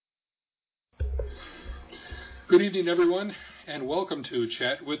Good evening, everyone, and welcome to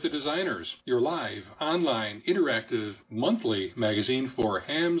Chat with the Designers, your live, online, interactive, monthly magazine for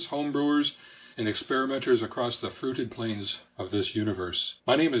hams, homebrewers, and experimenters across the fruited plains of this universe.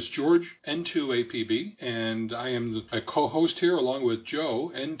 My name is George, N2APB, and I am a co-host here along with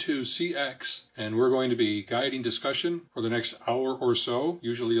Joe, N2CX, and we're going to be guiding discussion for the next hour or so,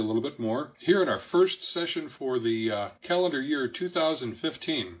 usually a little bit more, here in our first session for the calendar year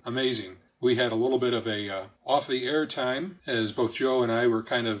 2015. Amazing. We had a little bit of a off-the-air time as both Joe and I were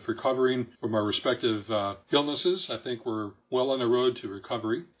kind of recovering from our respective illnesses. I think we're well on the road to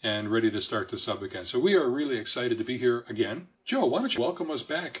recovery and ready to start this up again. So we are really excited to be here again. Joe, why don't you welcome us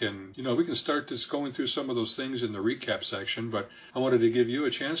back? And, we can start just going through some of those things in the recap section, but I wanted to give you a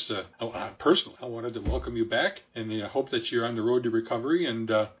chance to, personally, I wanted to welcome you back, and I hope that you're on the road to recovery and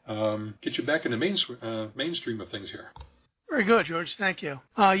get you back in the mainstream of things here. Very good, George. Thank you.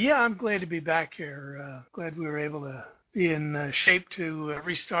 I'm glad to be back here. Glad we were able to be in shape to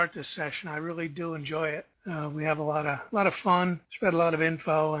restart this session. I really do enjoy it. We have a lot of fun, spread a lot of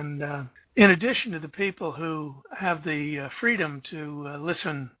info, and in addition to the people who have the freedom to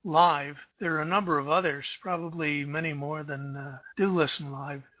listen live, there are a number of others, probably many more than do listen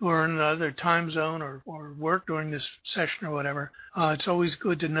live, who are in another time zone or work during this session or whatever. It's always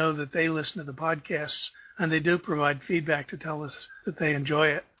good to know that they listen to the podcasts, and they do provide feedback to tell us that they enjoy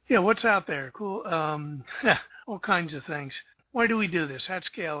it. Yeah, what's out there? Cool. All kinds of things. Why do we do this? At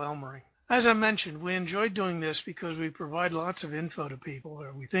Scale Elmering. As I mentioned, we enjoy doing this because we provide lots of info to people,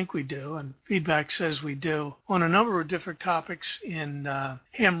 or we think we do, and feedback says we do, on a number of different topics in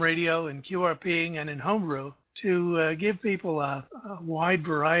ham radio and QRPing and in homebrew to give people a wide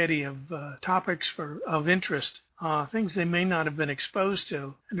variety of topics of interest, things they may not have been exposed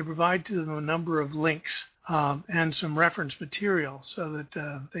to, and to provide to them a number of links and some reference material so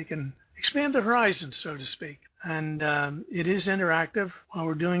that they can expand their horizons, so to speak. And it is interactive. While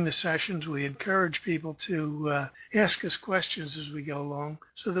we're doing the sessions, we encourage people to ask us questions as we go along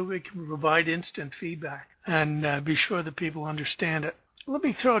so that we can provide instant feedback and be sure that people understand it. Let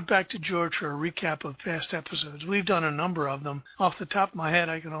me throw it back to George for a recap of past episodes. We've done a number of them. Off the top of my head,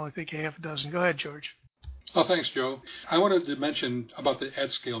 I can only think of half a dozen. Go ahead, George. Oh, thanks, Joe. I wanted to mention about the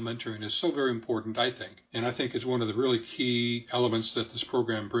at-scale mentoring is so very important, I think. And I think it's one of the really key elements that this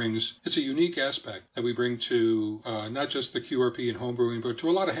program brings. It's a unique aspect that we bring to not just the QRP and homebrewing, but to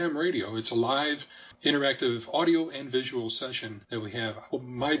a lot of ham radio. It's a live, interactive audio and visual session that we have.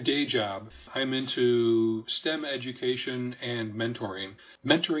 My day job, I'm into STEM education and mentoring.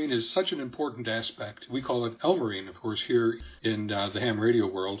 Mentoring is such an important aspect. We call it Elmering, of course, here in the ham radio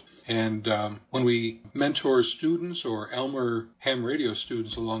world. And when we mentor students or Elmer ham radio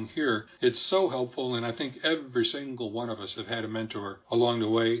students along here, it's so helpful, and I think every single one of us have had a mentor along the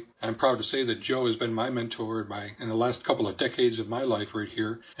way. I'm proud to say that Joe has been my mentor in the last couple of decades of my life right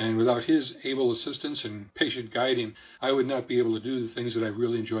here, and without his able assistance and patient guiding, I would not be able to do the things that I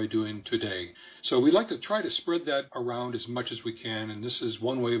really enjoy doing today. So we like to try to spread that around as much as we can, and this is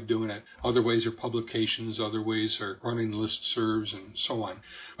one way of doing it. Other ways are publications, other ways are running listservs, and so on.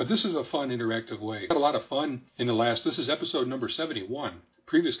 But this is a fun, interactive way. We had a lot of fun in this is episode number 71.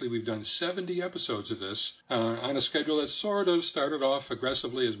 Previously, we've done 70 episodes of this on a schedule that sort of started off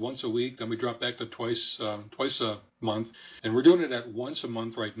aggressively as once a week. Then we dropped back to twice a month. And we're doing it at once a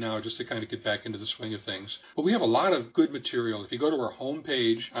month right now just to kind of get back into the swing of things. But we have a lot of good material. If you go to our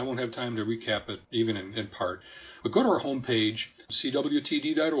homepage, I won't have time to recap it even in part. But go to our homepage,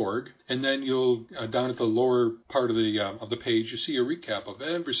 cwtd.org, and then you'll, down at the lower part of the page, you see a recap of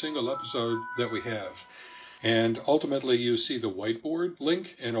every single episode that we have. And ultimately, you see the whiteboard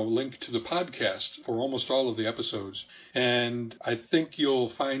link and a link to the podcast for almost all of the episodes. And I think you'll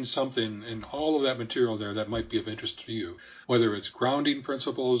find something in all of that material there that might be of interest to you, whether it's grounding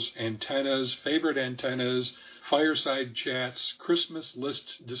principles, antennas, favorite antennas, fireside chats, Christmas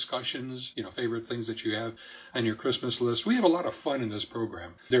list discussions, favorite things that you have on your Christmas list. We have a lot of fun in this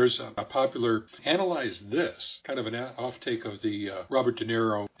program. There's a popular Analyze This, kind of an off-take of the Robert De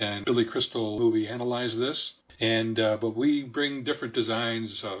Niro and Billy Crystal movie Analyze This. But we bring different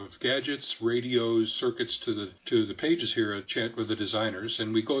designs of gadgets, radios, circuits to the pages here at Chat with the Designers,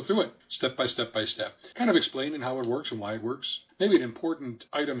 and we go through it step by step by step, kind of explaining how it works and why it works. maybe an important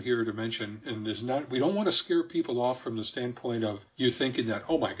item here to mention, and we don't want to scare people off from the standpoint of you thinking that,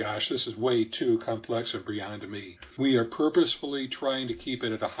 oh my gosh, this is way too complex and beyond me. We are purposefully trying to keep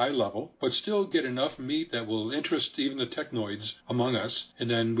it at a high level, but still get enough meat that will interest even the technoids among us, and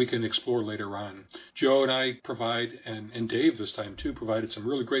then we can explore later on. Joe and I provide, and Dave this time too, provided some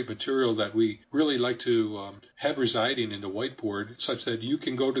really great material that we really like to have residing in the whiteboard, such that you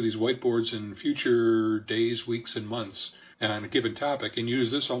can go to these whiteboards in future days, weeks, and months on a given topic and use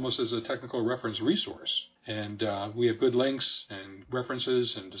this almost as a technical reference resource. And we have good links and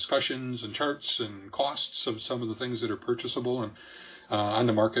references and discussions and charts and costs of some of the things that are purchasable and on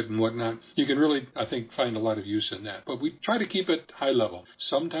the market and whatnot. You can really, I think, find a lot of use in that. But we try to keep it high level.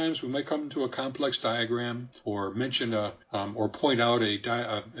 Sometimes we might come to a complex diagram or mention or point out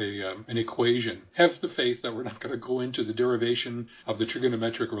an equation. Have the faith that we're not going to go into the derivation of the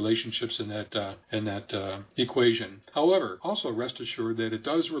trigonometric relationships in that equation. However, also rest assured that it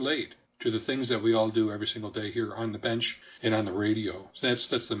does relate to the things that we all do every single day here on the bench and on the radio. So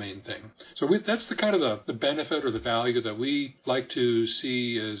that's the main thing. So that's the kind of the benefit or the value that we like to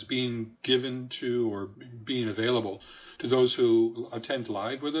see as being given to or being available to those who attend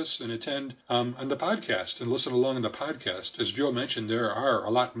live with us and attend on the podcast and listen along in the podcast. As Joe mentioned, there are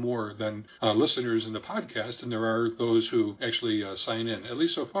a lot more than listeners in the podcast than there are those who actually sign in, at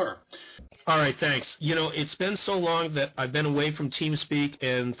least so far. All right, thanks. It's been so long that I've been away from TeamSpeak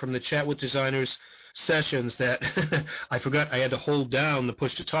and from the Chat with Designers sessions that I forgot I had to hold down the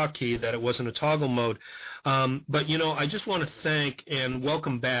push-to-talk key, that it wasn't a toggle mode. But I just want to thank and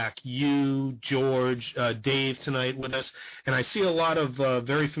welcome back you, George, Dave tonight with us. And I see a lot of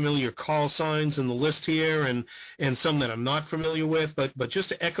very familiar call signs in the list here and some that I'm not familiar with. But just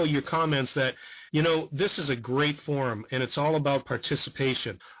to echo your comments that, this is a great forum, and it's all about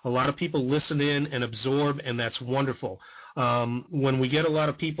participation. A lot of people listen in and absorb, and that's wonderful. When we get a lot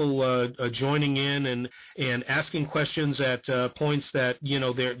of people joining in and asking questions at points that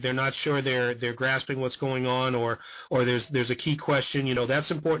they're not sure they're grasping what's going on, or there's a key question,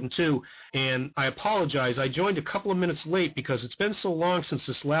 that's important too. And I apologize, I joined a couple of minutes late because it's been so long since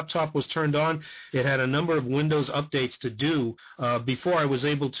this laptop was turned on. It had a number of Windows updates to do before I was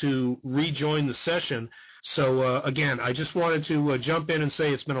able to rejoin the session. So again, I just wanted to jump in and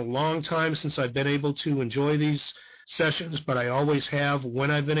say it's been a long time since I've been able to enjoy these sessions, but I always have when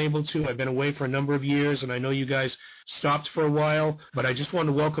I've been able to. I've been away for a number of years, and I know you guys stopped for a while, but I just wanted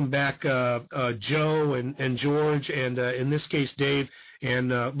to welcome back Joe and George, and in this case, Dave, and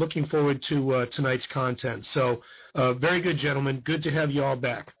looking forward to tonight's content. So very good, gentlemen. Good to have you all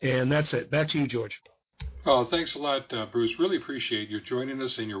back. And that's it. Back to you, George. Oh, thanks a lot, Bruce. Really appreciate you joining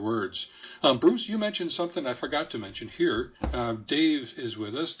us and your words. Bruce, you mentioned something I forgot to mention here. Dave is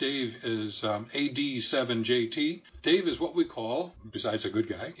with us. Dave is AD7JT. Dave is what we call, besides a good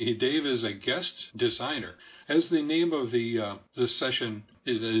guy, Dave is a guest designer. As the name of this session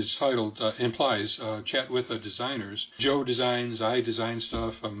is titled implies, Chat with the Designers. Joe designs, I design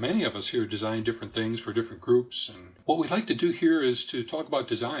stuff. Many of us here design different things for different groups. And what we like to do here is to talk about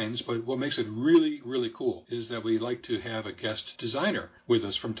designs, but what makes it really, really cool is that we like to have a guest designer with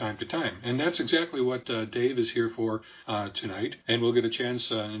us from time to time. And that's exactly what Dave is here for tonight. And we'll get a chance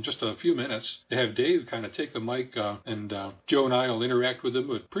in just a few minutes to have Dave kind of take the mic, and Joe and I will interact with him.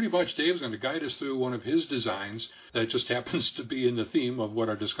 But pretty much Dave's going to guide us through one of his designs that just happens to be in the theme of what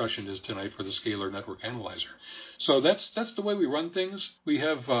our discussion is tonight for the Scalar Network Analyzer. So that's the way we run things. We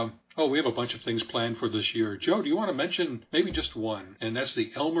have a bunch of things planned for this year. Joe, do you want to mention maybe just one? And that's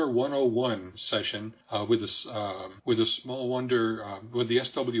the Elmer 101 session with a small wonder with the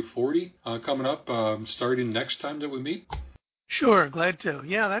SW40 coming up starting next time that we meet. Sure, glad to.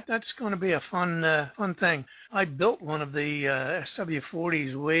 Yeah, that's going to be a fun thing. I built one of the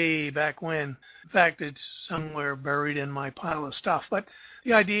SW40s way back when. In fact, it's somewhere buried in my pile of stuff. But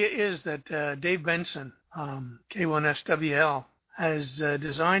the idea is that Dave Benson, K1SWL, has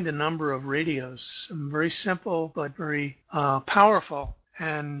designed a number of radios, some very simple but very powerful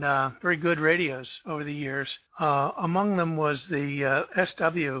and very good radios over the years. Among them was the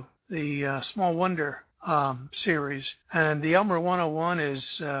SW, the Small Wonder series. And the Elmer 101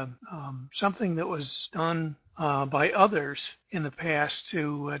 is something that was done by others in the past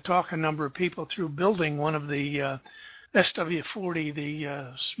to talk a number of people through building one of the SW40,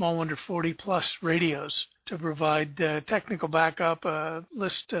 the Small Wonder 40 Plus radios, to provide technical backup,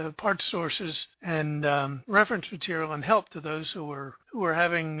 list part sources, and reference material and help to those who were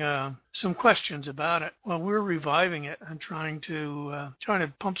having some questions about it. Well, we're reviving it and trying to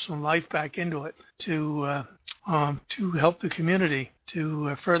pump some life back into it to help the community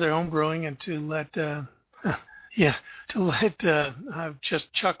to further home brewing and to let Yeah, I'm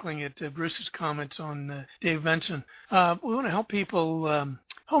just chuckling at Bruce's comments on Dave Benson. We want to help people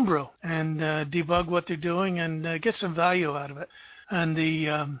homebrew and debug what they're doing and get some value out of it. And the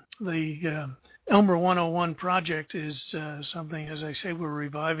Elmer 101 project is something, as I say, we're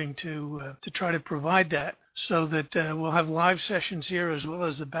reviving to try to provide that, so that we'll have live sessions here as well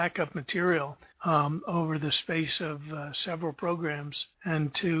as the backup material over the space of several programs,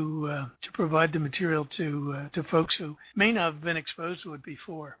 and to provide the material to folks who may not have been exposed to it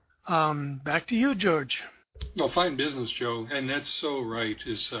before. Back to you, George. Well, fine business, Joe, and that's so right.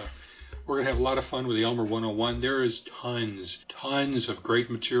 We're going to have a lot of fun with the Elmer 101. There is tons of great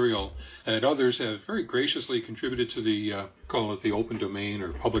material that others have very graciously contributed to the, call it the open domain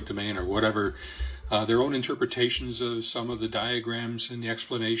or public domain or whatever, their own interpretations of some of the diagrams and the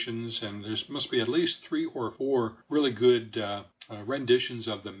explanations, and there must be at least 3 or 4 really good renditions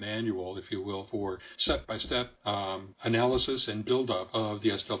of the manual, if you will, for step-by-step analysis and build-up of the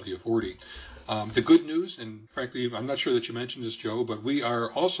SW40. The good news, and frankly, I'm not sure that you mentioned this, Joe, but we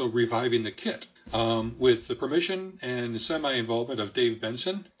are also reviving the kit with the permission and the semi-involvement of Dave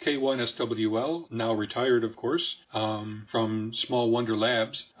Benson, K1SWL, now retired, of course, from Small Wonder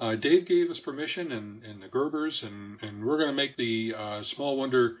Labs. Dave gave us permission and the Gerbers, and we're going to make the Small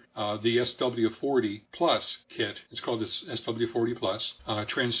Wonder, the SW40 Plus kit. It's called the SW40 Plus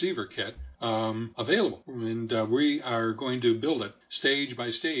transceiver kit. Available, and we are going to build it stage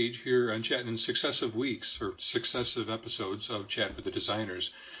by stage here on Chat in successive weeks or successive episodes of Chat with the Designers.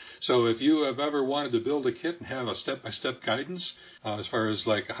 So if you have ever wanted to build a kit and have a step-by-step guidance as far as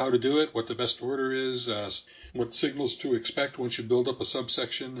like how to do it, what the best order is, what signals to expect once you build up a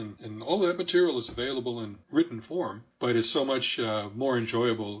subsection, and all that material is available in written form, but it's so much more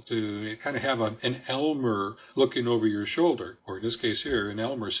enjoyable to kind of have an Elmer looking over your shoulder, or in this case here, an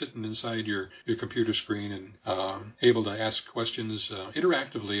Elmer sitting inside your computer screen and able to ask questions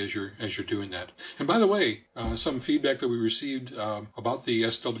interactively as you're doing that. And by the way, some feedback that we received about the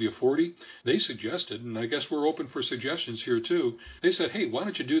SW40, they suggested, and I guess we're open for suggestions here too, they said, hey, why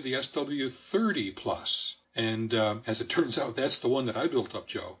don't you do the SW30 Plus? And as it turns out, that's the one that I built up,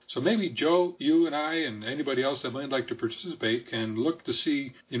 Joe. So maybe, Joe, you and I and anybody else that might like to participate can look to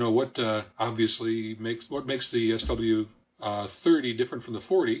see, what obviously makes the SW30 different from the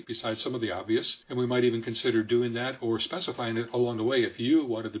 40, besides some of the obvious, and we might even consider doing that or specifying it along the way if you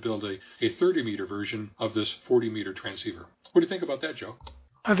wanted to build a 30-meter version of this 40-meter transceiver. What do you think about that, Joe?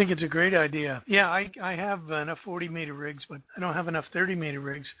 I think it's a great idea. Yeah, I have enough 40-meter rigs, but I don't have enough 30-meter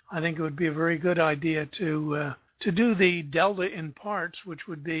rigs. I think it would be a very good idea to do the delta in parts, which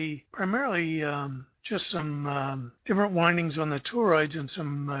would be primarily just some different windings on the toroids and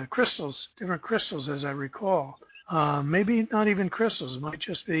some different crystals, as I recall. Maybe not even crystals. It might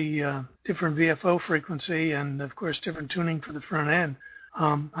just be different VFO frequency and, of course, different tuning for the front end.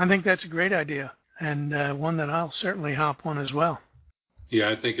 I think that's a great idea, and one that I'll certainly hop on as well. Yeah,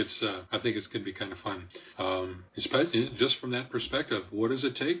 I think it's going to be kind of fun. Especially just from that perspective, what does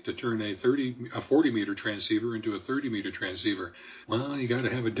it take to turn a 40-meter transceiver into a 30-meter transceiver? Well, you got to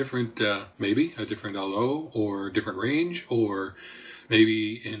have a different LO or a different range, or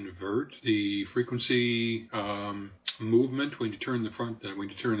maybe invert the frequency movement when you turn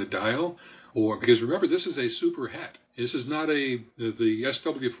the dial, or because remember, this is a super hat. This is not the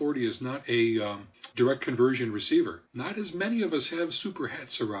SW40 is not a direct conversion receiver. Not as many of us have super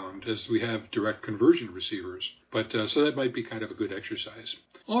hats around as we have direct conversion receivers. But so that might be kind of a good exercise.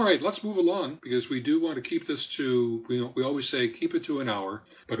 All right, let's move along, because we do want to keep this to, we always say keep it to an hour,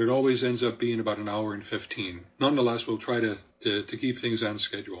 but it always ends up being about an hour and 15. Nonetheless, we'll try to keep things on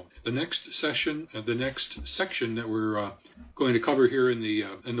schedule. The next section that we're going to cover here in the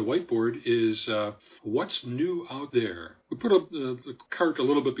whiteboard is what's new out there. We put up the cart a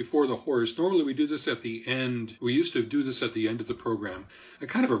little bit before the horse. Normally we do this at the end. We used to do this at the end of the program. A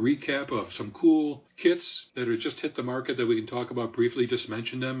kind of a recap of some cool kits that have just hit the market that we can talk about briefly, just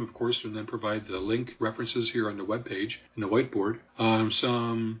mention them, of course, and then provide the link references here on the webpage in the whiteboard.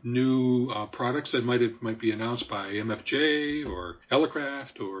 Some new products that might be announced by MFJ or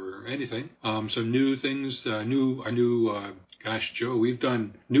Elecraft or anything. Some new things, gosh, Joe, we've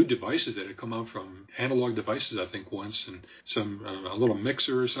done new devices that have come out from Analog Devices, I think, once, and some a little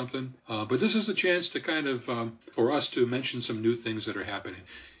mixer or something. But this is a chance to kind of for us to mention some new things that are happening.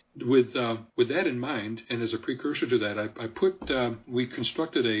 With that in mind, and as a precursor to that, we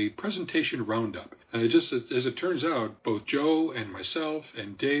constructed a presentation roundup. Just as it turns out, both Joe and myself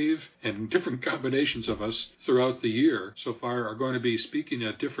and Dave and different combinations of us throughout the year so far are going to be speaking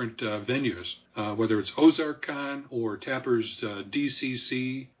at different venues, whether it's OzarkCon or Tapper's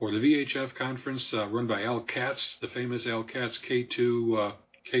DCC or the VHF conference run by Al Katz, the famous Al Katz K2,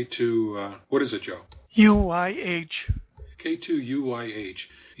 what is it, Joe? UYH. K2UYH.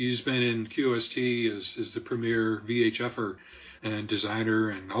 He's been in QST as the premier VHFer and designer,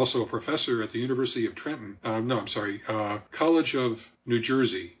 and also a professor at the University of Trenton. College of New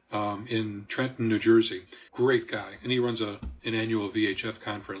Jersey in Trenton, New Jersey. Great guy, and he runs an annual VHF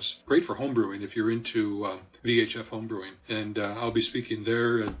conference. Great for homebrewing if you're into VHF homebrewing. And I'll be speaking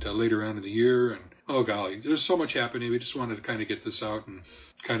there later on in the year. And oh golly, there's so much happening. We just wanted to kind of get this out and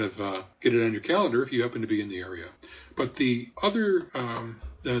kind of get it on your calendar if you happen to be in the area. But the other,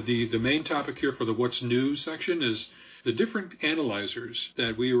 the main topic here for the What's New section is the different analyzers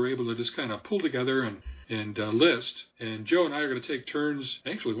that we were able to just kind of pull together and list. And Joe and I are going to take turns.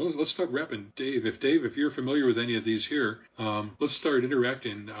 Actually, let's start repping Dave. If you're familiar with any of these here, let's start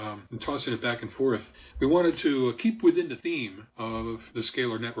interacting and tossing it back and forth. We wanted to keep within the theme of the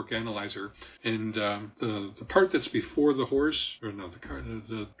Scalar Network Analyzer, and the part that's before the horse, or no,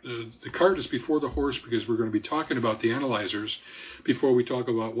 the cart is before the horse, because we're going to be talking about the analyzers before we talk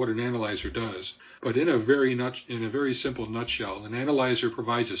about what an analyzer does. But in a very simple nutshell, an analyzer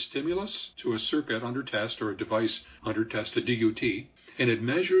provides a stimulus to a circuit under test, or a device under test, a DUT, and it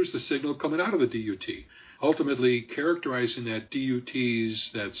measures the signal coming out of the DUT, ultimately characterizing that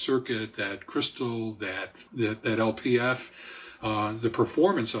DUTs, that circuit, that crystal, that LPF, the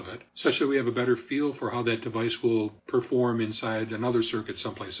performance of it, such that we have a better feel for how that device will perform inside another circuit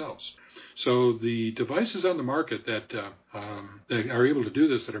someplace else. So the devices on the market that are able to do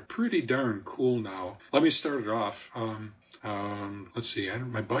this, that are pretty darn cool now. Let me start it off. Let's see.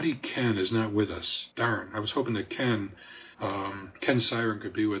 My buddy Ken is not with us. Darn. I was hoping that Ken Siren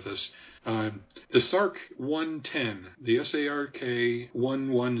could be with us. The SARC 110, the SARK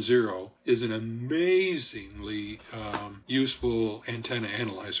 110, is an amazingly useful antenna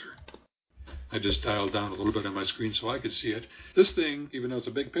analyzer. I just dialed down a little bit on my screen so I could see it. This thing, even though it's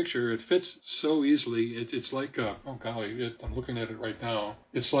a big picture, it fits so easily. It's like, oh golly, I'm looking at it right now.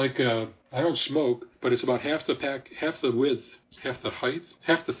 It's like, I don't smoke, but it's about half the width, half the height,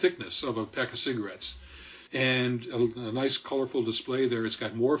 half the thickness of a pack of cigarettes. And a nice colorful display there. It's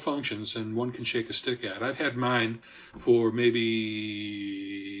got more functions than one can shake a stick at. I've had mine for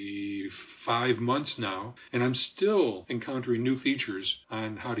maybe 5 months now, and I'm still encountering new features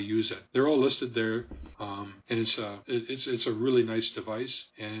on how to use it. They're all listed there, and it's a really nice device.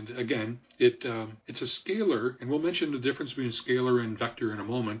 And again, it's a scalar, and we'll mention the difference between scalar and vector in a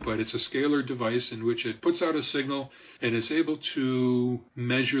moment, but it's a scalar device in which it puts out a signal and it's able to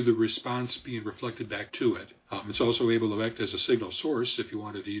measure the response being reflected back to it. It's also able to act as a signal source if you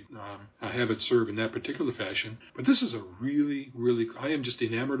wanted to have it serve in that particular fashion. But this is a really, really, I am just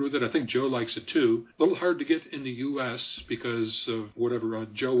enamored with it. I think Joe likes it too. A little hard to get in the U.S. because of whatever.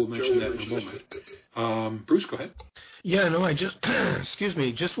 Joe will mention that in a moment. Bruce, go ahead. Yeah, no, I just,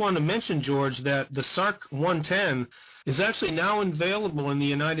 just wanted to mention, George, that the SARC 110 is actually now available in the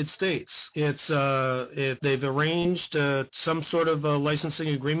United States. They've arranged some sort of a licensing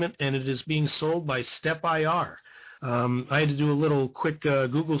agreement, and it is being sold by Step IR. I had to do a little quick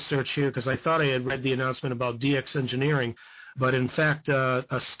Google search here because I thought I had read the announcement about DX Engineering, but in fact,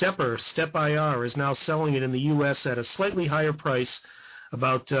 Step IR, is now selling it in the U.S. at a slightly higher price,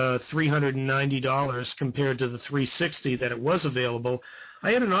 about $390 compared to the $360 that it was available.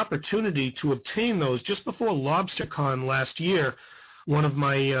 I had an opportunity to obtain those just before LobsterCon last year. One of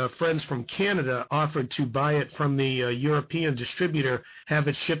my friends from Canada offered to buy it from the European distributor, have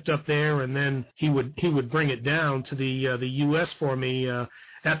it shipped up there, and then he would bring it down to the U.S. for me.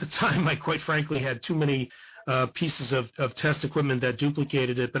 At the time, I quite frankly had too many pieces of test equipment that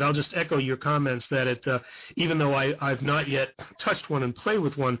duplicated it. But I'll just echo your comments that it, even though I've not yet touched one and played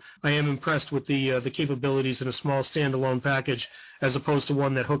with one, I am impressed with the capabilities in a small standalone package, as opposed to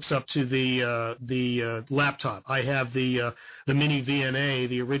one that hooks up to the laptop. I have the Mini VNA,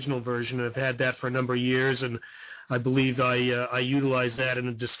 the original version. I've had that for a number of years, and I believe I utilized that in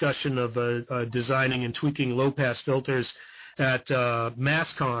a discussion of designing and tweaking low-pass filters at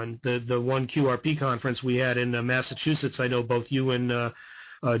MassCon, the one QRP conference we had in Massachusetts. I know both you and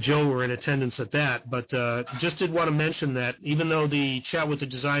Joe were in attendance at that, but just did want to mention that even though the chat with the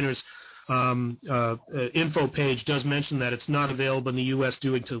designers info page does mention that it's not available in the U.S.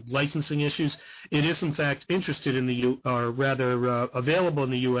 due to licensing issues. It is, in fact, available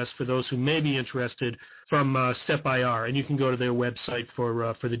in the U.S. for those who may be interested from STEP-IR, and you can go to their website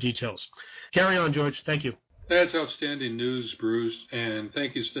for the details. Carry on, George. Thank you. That's outstanding news, Bruce, and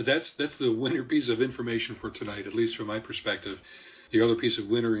thank you. That's the winner piece of information for tonight, at least from my perspective. The other piece of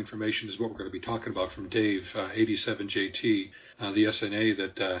winner information is what we're going to be talking about from Dave, 87JT, the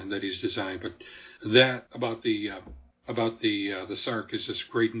SNA that he's designed. But that about the SARC is just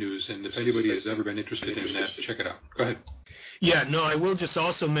great news, and if anybody has ever been interested in that, check it out. Go ahead. Yeah, no, I will just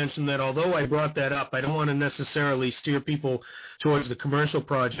also mention that although I brought that up, I don't want to necessarily steer people towards the commercial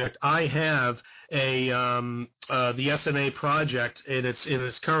project. I have the SNA project in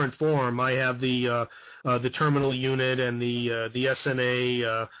its current form. I have the terminal unit and the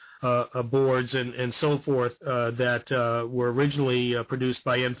SNA boards and so forth that were originally produced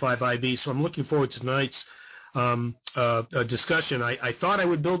by N5IB. So I'm looking forward to tonight's discussion. I thought I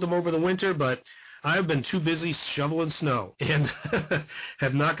would build them over the winter, but I've been too busy shoveling snow and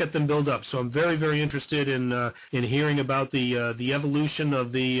have not got them built up. So I'm very, very interested in hearing about the evolution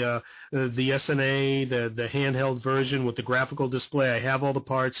of the SNA, the handheld version with the graphical display. I have all the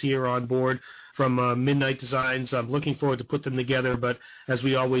parts here on board from Midnight Designs. I'm looking forward to put them together, but as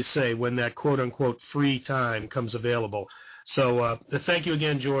we always say, when that quote-unquote free time comes available. So thank you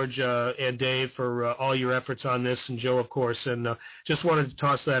again, George and Dave, for all your efforts on this, and Joe, of course. And just wanted to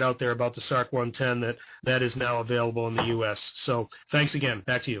toss that out there about the SARC 110 that is now available in the U.S. So thanks again.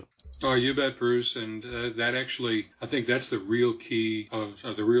 Back to you. Oh, you bet, Bruce. And that actually, I think that's the real key of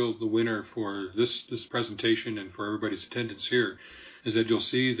the winner for this presentation and for everybody's attendance here, is that you'll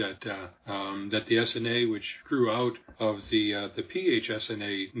see that that the SNA, which grew out of the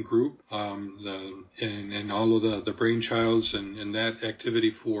PHSNA group, and all of the brainchilds and that activity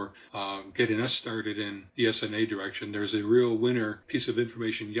for getting us started in the SNA direction, there's a real winner piece of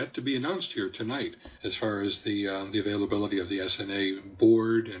information yet to be announced here tonight as far as the availability of the SNA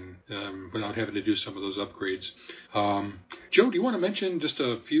board and without having to do some of those upgrades. Joe, do you want to mention just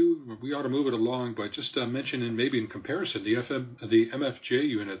a few? We ought to move it along, but just mention and maybe in comparison the MFJ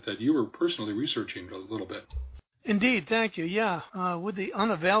unit that you were personally researching a little bit. Indeed, thank you. Yeah, with the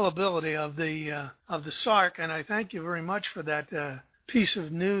unavailability of the SARC, and I thank you very much for that piece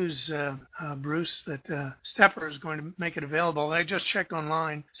of news, Bruce, that Stepper is going to make it available. I just checked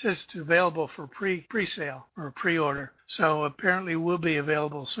online. It says it's available for pre-sale or pre-order. So apparently will be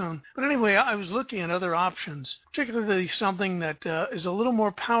available soon. But anyway, I was looking at other options, particularly something that is a little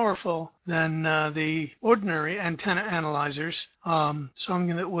more powerful than the ordinary antenna analyzers,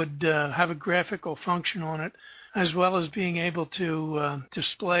 something that would have a graphical function on it, as well as being able to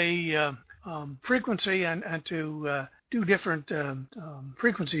display frequency and to do different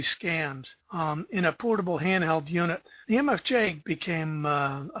frequency scans in a portable handheld unit. The MFJ became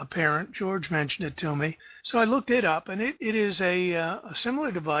apparent. George mentioned it to me. So I looked it up, and it is a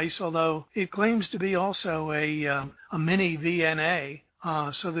similar device, although it claims to be also a mini VNA,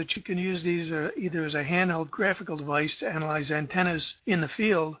 so that you can use these either as a handheld graphical device to analyze antennas in the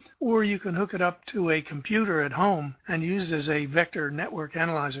field, or you can hook it up to a computer at home and use it as a vector network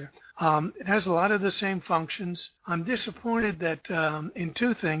analyzer. It has a lot of the same functions. I'm disappointed that in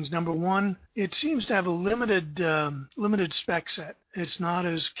two things. Number one, it seems to have a limited spec set. It's not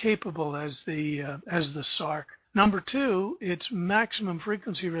as capable as the SARC. Number two, its maximum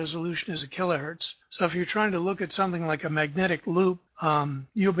frequency resolution is a kilohertz. So if you're trying to look at something like a magnetic loop,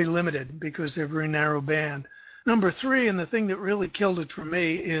 you'll be limited because they're very narrow band. Number three, and the thing that really killed it for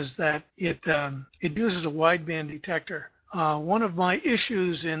me, is that it uses a wideband detector. One of my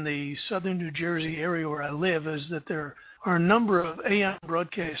issues in the southern New Jersey area where I live is that there are a number of AM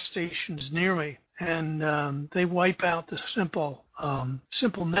broadcast stations near me, and they wipe out the simple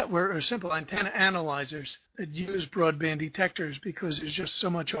network or simple antenna analyzers that use broadband detectors because there's just so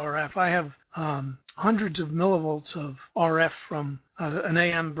much RF. I have hundreds of millivolts of RF from an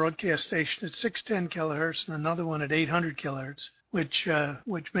AM broadcast station at 610 kilohertz and another one at 800 kilohertz. Which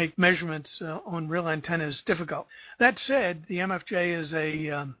make measurements on real antennas difficult. That said, the MFJ is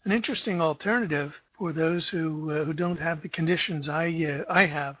an interesting alternative for those who don't have the conditions I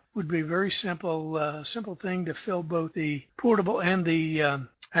have. Would be a very simple thing to fill both the portable and the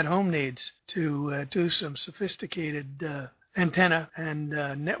at-home needs to do some sophisticated antenna and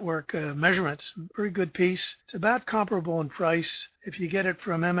network measurements. Very good piece. It's about comparable in price. If you get it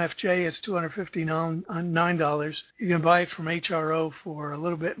from MFJ, it's $259. You can buy it from HRO for a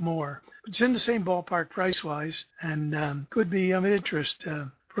little bit more. It's in the same ballpark price-wise, and could be of interest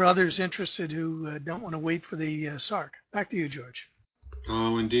for others interested who don't want to wait for the SARC. Back to you, George.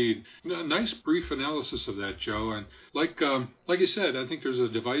 Oh, indeed. Nice brief analysis of that, Joe. And like you said, I think there's a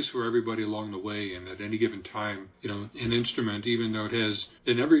device for everybody along the way. And at any given time, an instrument, even though it has,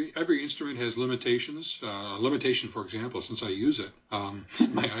 and every instrument has limitations. Limitation, for example, since I use it,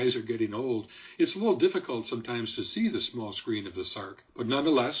 my eyes are getting old. It's a little difficult sometimes to see the small screen of the SARC. But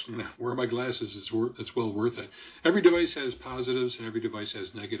nonetheless, when I wear my glasses, it's well worth it. Every device has positives and every device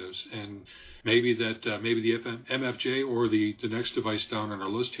has negatives. And maybe the MFJ or the next device down on our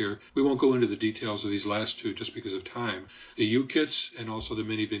list here, we won't go into the details of these last two just because of time. The U-kits and also the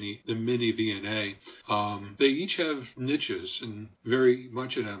mini VNA, they each have niches and very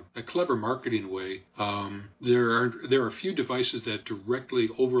much in a clever marketing way. There are a few devices that directly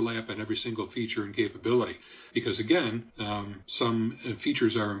overlap in every single feature and capability because, again, some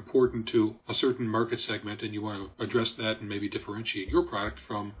features are important to a certain market segment and you want to address that and maybe differentiate your product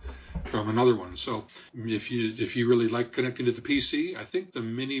from another one. So if you really like connecting to the PC, I think the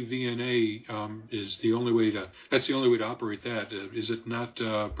mini VNA is the only way to operate that. Is it not,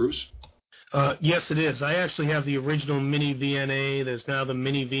 Bruce? Yes, it is. I actually have the original mini VNA. There's now the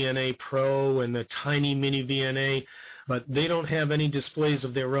mini VNA Pro and the tiny mini VNA, but they don't have any displays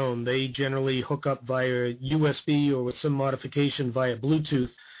of their own. They generally hook up via USB or with some modification via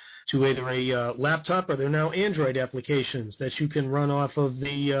Bluetooth to either a laptop or they're now Android applications that you can run off of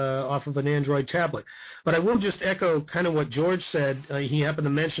an Android tablet. But I will just echo kind of what George said. He happened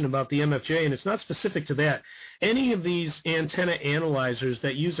to mention about the MFJ, and it's not specific to that. Any of these antenna analyzers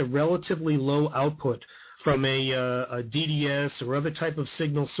that use a relatively low output from a DDS or other type of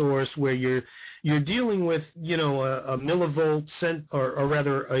signal source where you're dealing with a millivolt sent or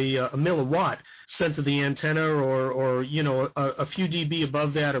rather a milliwatt sent to the antenna or a few dB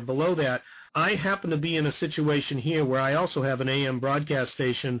above that or below that. I happen to be in a situation here where I also have an AM broadcast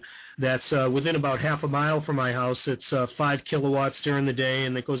station that's within about half a mile from my house. It's 5 kilowatts during the day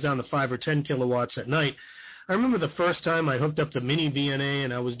and it goes down to 5 or 10 kilowatts at night. I remember the first time I hooked up the mini VNA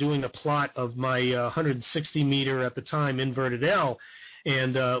and I was doing a plot of my 160 meter at the time inverted L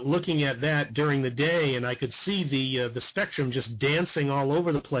and looking at that during the day, and I could see the spectrum just dancing all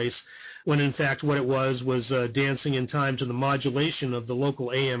over the place when in fact what it was dancing in time to the modulation of the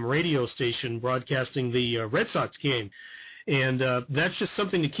local AM radio station broadcasting the Red Sox game. And that's just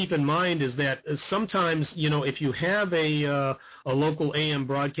something to keep in mind is that sometimes, if you have a local AM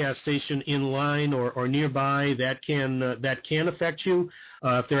broadcast station in line or nearby, that can affect you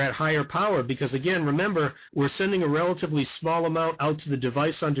if they're at higher power. Because, again, remember, we're sending a relatively small amount out to the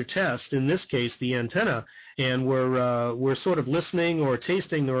device under test, in this case the antenna, and we're sort of listening or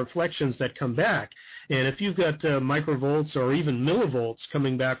tasting the reflections that come back. And if you've got microvolts or even millivolts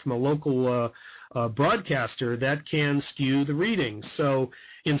coming back from a local broadcaster, that can skew the readings. So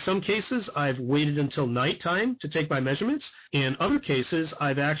in some cases, I've waited until nighttime to take my measurements. In other cases,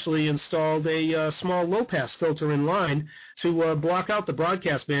 I've actually installed a small low-pass filter in line to block out the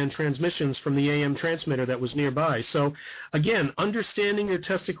broadcast band transmissions from the AM transmitter that was nearby. So again, understanding your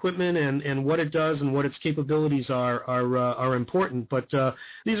test equipment and what it does and what its capabilities are important, but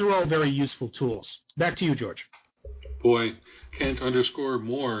these are all very useful tools. Back to you, George. Boy, can't underscore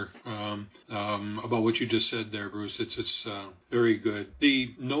more about what you just said there, Bruce. It's very good.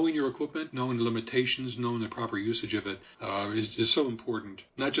 The knowing your equipment, knowing the limitations, knowing the proper usage of it is so important.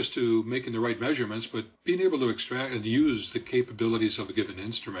 Not just to making the right measurements, but being able to extract and use the capabilities of a given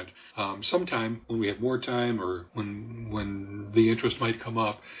instrument. Sometime when we have more time or when the interest might come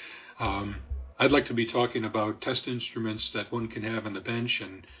up, I'd like to be talking about test instruments that one can have on the bench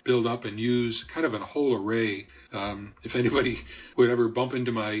and build up and use kind of a whole array. If anybody would ever bump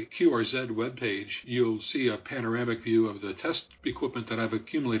into my QRZ webpage, you'll see a panoramic view of the test equipment that I've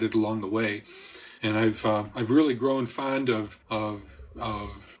accumulated along the way. And I've really grown fond of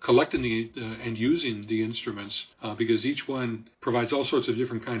collecting and using the instruments because each one provides all sorts of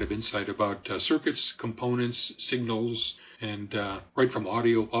different kind of insight about circuits, components, signals, and right from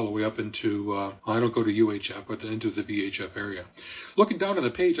audio all the way up into, I don't go to UHF, but into the VHF area. Looking down on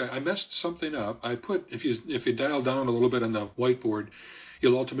the page, I messed something up. I put, if you dial down a little bit on the whiteboard,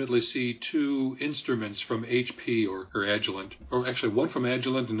 you'll ultimately see two instruments from HP or Agilent, or actually one from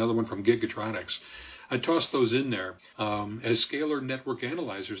Agilent, another one from Gigatronics. I tossed those in there as scalar network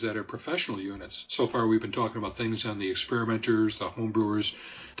analyzers that are professional units. So far, we've been talking about things on the experimenters, the homebrewers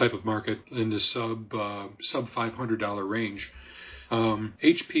type of market in the sub $500 range.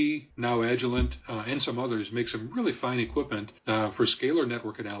 HP, now Agilent, and some others make some really fine equipment for scalar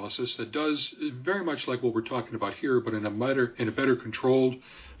network analysis that does very much like what we're talking about here, but in a better controlled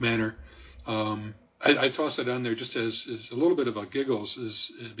manner. I toss it on there just as a little bit of a giggles,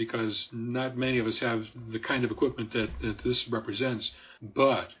 is because not many of us have the kind of equipment that this represents.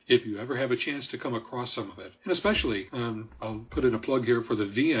 But if you ever have a chance to come across some of it, and especially, I'll put in a plug here for the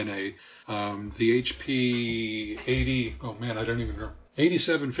VNA, the HP 80, oh man, I don't even know,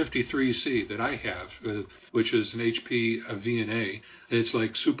 8753C that I have, which is an HP VNA. It's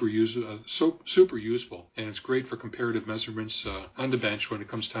like super useful, and it's great for comparative measurements on the bench when it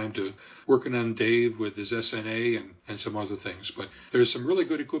comes time to working on Dave with his SNA and some other things. But there's some really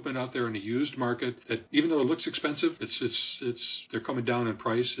good equipment out there in the used market that, even though it looks expensive, they're coming down in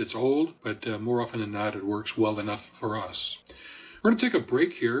price. It's old, but more often than not, it works well enough for us. We're going to take a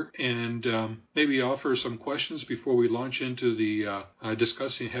break here and maybe offer some questions before we launch into the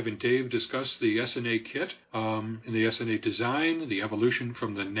having Dave discuss the SNA kit and the SNA design, the evolution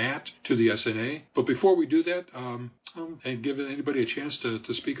from the NAT to the SNA. But before we do that, and give anybody a chance to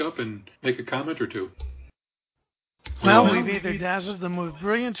speak up and make a comment or two. Well, we've either dazzled them with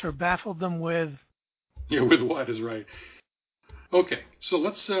brilliance or baffled them with... Yeah, with what is right. Okay, so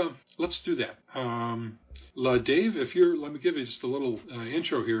let's do that. Dave, let me give you just a little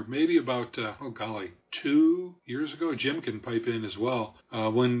intro here. Maybe about 2 years ago, Jim can pipe in as well.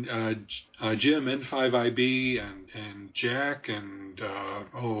 When Jim, N5IB, and Jack, and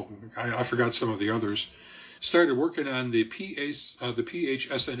I forgot some of the others, started working on the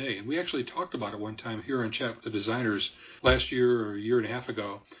PHSNA, and we actually talked about it one time here on Chat with the Designers last year or a year and a half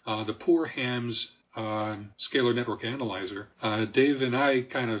ago. The Poor Ham's Scalar Network Analyzer. Dave and I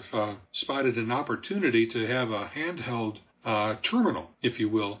kind of spotted an opportunity to have a handheld terminal, if you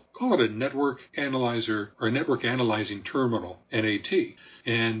will. Call it a network analyzer or a network analyzing terminal, NAT,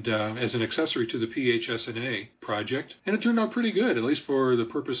 and as an accessory to the PHSNA project. And it turned out pretty good, at least for the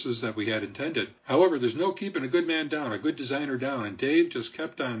purposes that we had intended. However, there's no keeping a good man down, a good designer down, and Dave just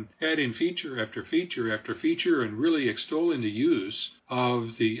kept on adding feature after feature after feature and really extolling the use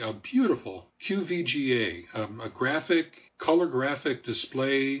of the beautiful QVGA, a color graphic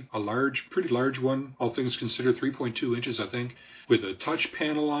display, pretty large one, all things considered, 3.2 inches, I think, with a touch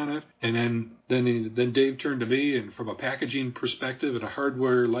panel on it. And then Dave turned to me, and from a packaging perspective and a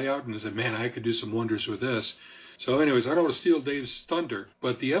hardware layout, and said, man, I could do some wonders with this. So anyways, I don't want to steal Dave's thunder,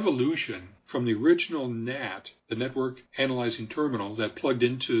 but the evolution from the original NAT, the Network Analyzing Terminal that plugged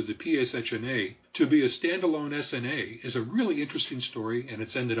into the PSHNA, to be a standalone SNA is a really interesting story, and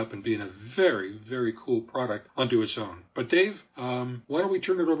it's ended up in being a very, very cool product unto its own. But Dave, why don't we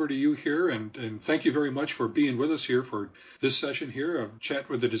turn it over to you here, and thank you very much for being with us here for this session here of Chat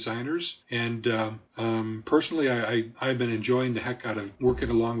with the Designers. And personally, I've been enjoying the heck out of working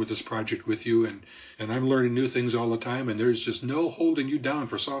along with this project with you, and I'm learning new things all the time, and there's just no holding you down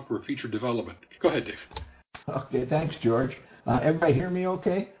for software feature development. Go ahead, Dave. Okay, thanks, George. Everybody hear me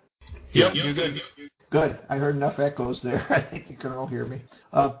okay? Yep, you're good. Good. I heard enough echoes there. I think you can all hear me.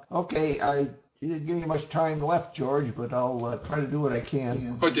 Okay, you didn't give me much time left, George, but I'll try to do what I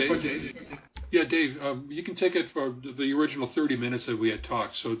can. Oh, Dave. Yeah, Dave, you can take it for the original 30 minutes that we had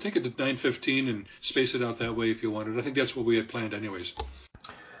talked. So take it to 9:15 and space it out that way if you wanted. I think that's what we had planned anyways.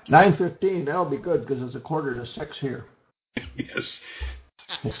 9:15, that'll be good because it's 5:45 here. Yes.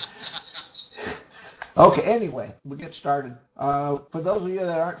 Okay, anyway, we'll get started. For those of you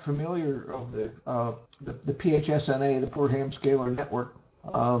that aren't familiar with the PHSNA, the Poor Ham Scalar Network,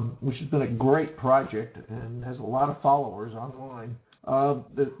 which has been a great project and has a lot of followers online.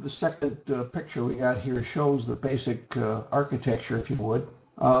 The second picture we got here shows the basic architecture, if you would.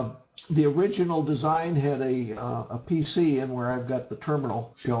 The original design had a PC in where I've got the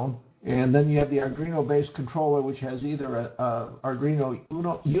terminal shown. And then you have the Arduino-based controller, which has either a Arduino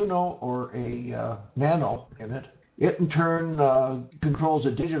Uno or a Nano in it. It, in turn, controls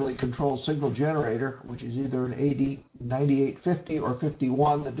a digitally controlled signal generator, which is either an AD9850 or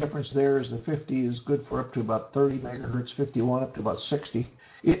 51. The difference there is the 50 is good for up to about 30 megahertz, 51 up to about 60.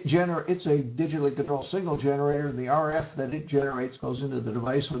 It's a digitally controlled signal generator, and the RF that it generates goes into the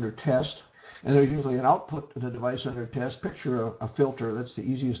device under test. And there's usually an output to the device under test. Picture a filter. That's the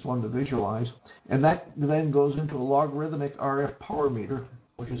easiest one to visualize. And that then goes into a logarithmic RF power meter,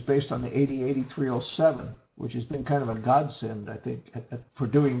 which is based on the AD8307, which has been kind of a godsend, I think, for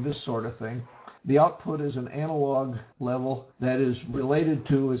doing this sort of thing. The output is an analog level that is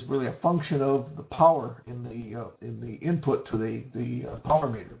really a function of the power in the input to the power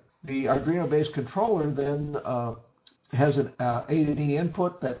meter. The Arduino-based controller then has an A to D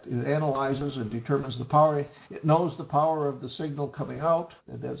input that it analyzes and determines the power. It knows the power of the signal coming out.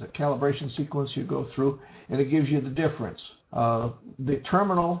 It has a calibration sequence you go through, and it gives you the difference. The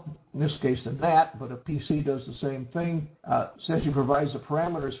terminal in this case the NAT, but a PC does the same thing. Essentially provides the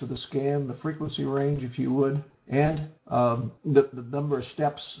parameters for the scan, the frequency range, if you would, and the number of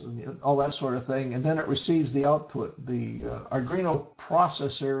steps, and all that sort of thing, and then it receives the output. The Arduino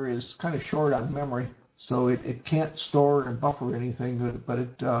processor is kind of short on memory, so it can't store and buffer anything, but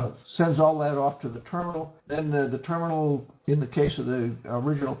it sends all that off to the terminal. Then the terminal, in the case of the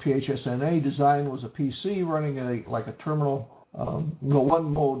original PHSNA design, was a PC running a terminal.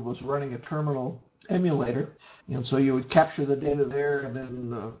 One mode was running a terminal emulator, and so you would capture the data there and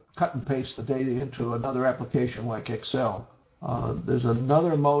then cut and paste the data into another application like Excel. There's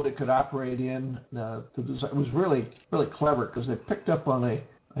another mode it could operate in. It was really clever because they picked up on a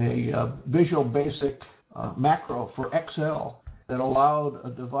Visual Basic macro for Excel that allowed a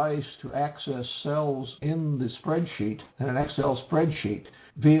device to access cells in the spreadsheet, in an Excel spreadsheet,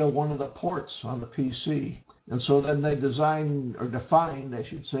 via one of the ports on the PC. And so then they defined, I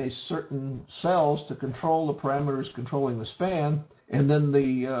should say, certain cells to control the parameters controlling the span, and then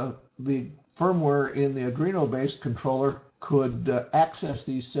the firmware in the Arduino-based controller could access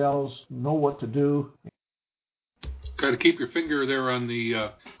these cells, know what to do. Got to keep your finger there on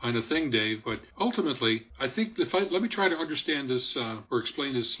the thing, Dave. But ultimately, I think let me try to understand this or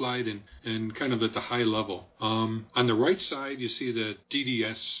explain this slide in kind of at the high level. On the right side, you see the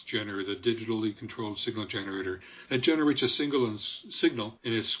DDS generator, the digitally controlled signal generator. That generates a signal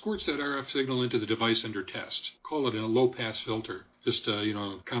and it squirts that RF signal into the device under test. Call it a low-pass filter. Just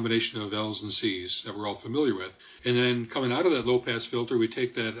a combination of L's and C's that we're all familiar with. And then coming out of that low-pass filter, we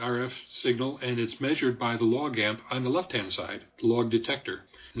take that RF signal and it's measured by the log amp on the left-hand side, the log detector.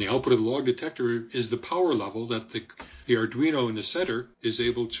 And the output of the log detector is the power level that the Arduino in the center is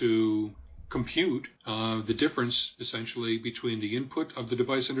able to compute the difference, essentially, between the input of the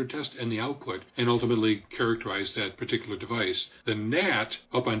device under test and the output, and ultimately characterize that particular device. The NAT,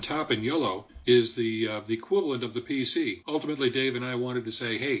 up on top in yellow, is the equivalent of the PC. Ultimately, Dave and I wanted to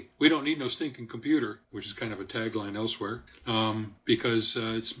say, hey, we don't need no stinking computer, which is kind of a tagline elsewhere, because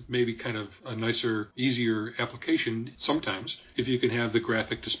it's maybe kind of a nicer, easier application sometimes if you can have the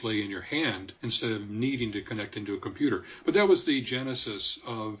graphic display in your hand instead of needing to connect into a computer. But that was the genesis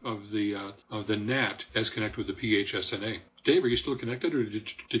of the NAT as connected with the PHSNA. Dave, are you still connected, or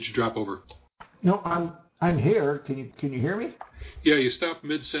did you drop over? No, I'm here. Can you hear me? Yeah, you stopped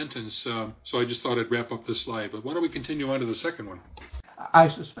mid-sentence, so I just thought I'd wrap up this slide. But why don't we continue on to the second one? I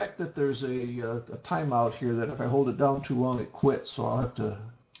suspect that there's a timeout here that if I hold it down too long, it quits, so I'll have to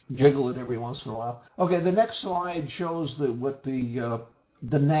jiggle it every once in a while. Okay, the next slide shows what the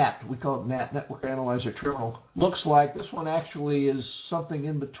NAT, we call it NAT, Network Analyzer Terminal, looks like. This one actually is something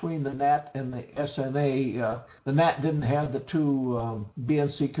in between the NAT and the SNA. The NAT didn't have the two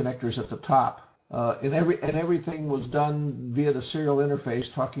BNC connectors at the top. And everything was done via the serial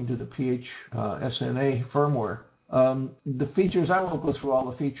interface talking to the PHSNA firmware. The features, I won't go through all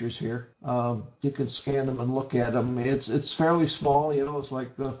the features here. You can scan them and look at them. It's fairly small, it's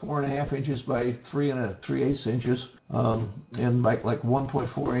like 4.5 inches by 3 3/8 inches, and like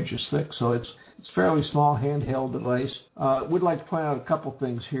 1.4 inches thick. So it's fairly small handheld device. We'd like to point out a couple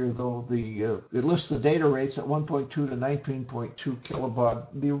things here, though. It lists the data rates at 1.2 to 19.2 kilobaud.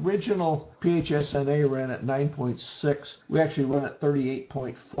 The original PHSNA ran at 9.6. We actually run at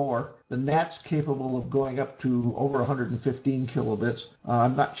 38.4. The NAT's capable of going up to over 115 kilobits.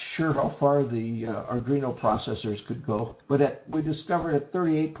 I'm not sure how far the Arduino processors could go, but we discovered at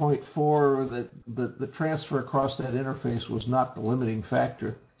 38.4 that the transfer across that interface was not the limiting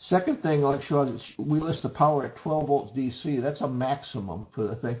factor. Second thing I'll show you, we list the power at 12 volts DC. That's a maximum for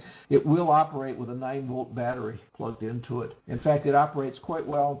the thing. It will operate with a 9-volt battery plugged into it. In fact, it operates quite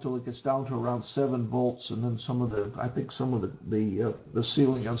well until it gets down to around 7 volts, and then some of the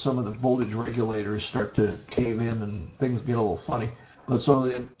ceiling on some of the voltage regulators start to cave in, and things get a little funny. But so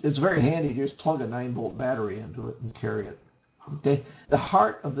it's very handy to just plug a 9-volt battery into it and carry it. Okay, the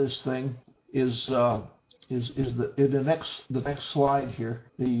heart of this thing is the next slide here,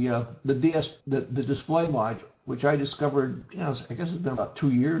 the display module, which I discovered, I guess it's been about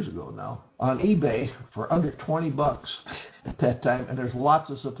 2 years ago now, on eBay for under $20 at that time, and there's lots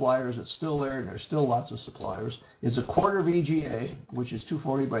of suppliers. It's still there, and there's still lots of suppliers. It's a quarter VGA, which is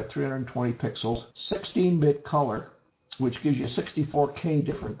 240 by 320 pixels, 16-bit color, which gives you 64K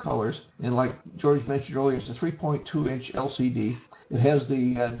different colors, and like George mentioned earlier, it's a 3.2-inch LCD. It has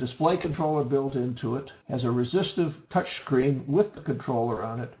the display controller built into it, has a resistive touchscreen with the controller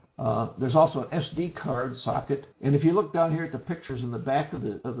on it. There's also an SD card socket, and if you look down here at the pictures in the back of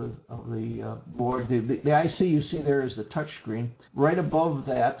the board, the IC you see there is the touchscreen. Right above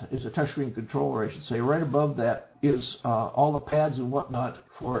that is a touchscreen controller, I should say. Right above that is all the pads and whatnot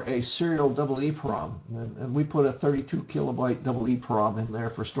for a serial double EEPROM. And we put a 32 kilobyte double EEPROM in there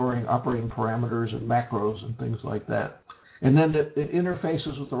for storing operating parameters and macros and things like that. And then it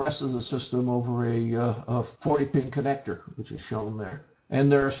interfaces with the rest of the system over a 40-pin connector, which is shown there.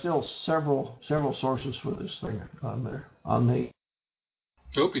 And there are still several sources for this thing on there. Oh,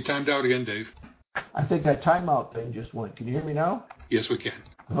 you timed out again, Dave. I think that timeout thing just went. Can you hear me now? Yes, we can.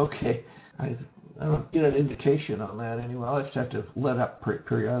 Okay. I don't get an indication on that anyway. I'll just have to let up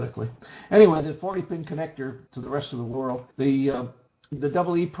periodically. Anyway, the 40-pin connector to the rest of the world, the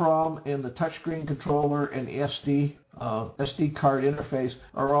double EEPROM and the touchscreen controller and the SD card interface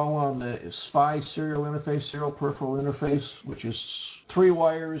are all on the SPI serial interface, serial peripheral interface, which is 3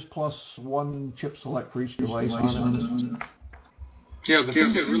 wires plus 1 chip select for each device on it. Yeah, the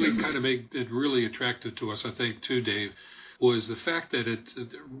thing that really kind of made it really attractive to us, I think, too, Dave, was the fact that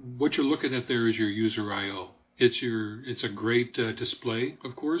what you're looking at there is your user I/O. It's a great display,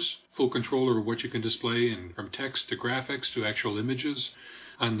 of course, full control over what you can display, and from text to graphics to actual images.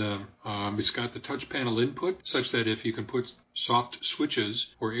 It's got the touch panel input, such that if you can put soft switches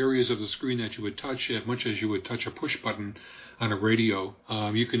or areas of the screen that you would touch, as much as you would touch a push button on a radio,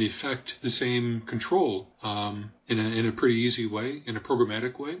 you can effect the same control in a pretty easy way, in a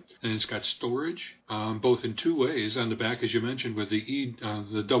programmatic way. And it's got storage, both in 2 ways. On the back, as you mentioned, with the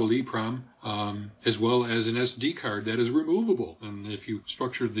double EEPROM, as well as an SD card that is removable. And if you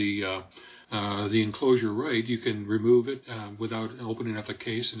structure the enclosure right, you can remove it without opening up the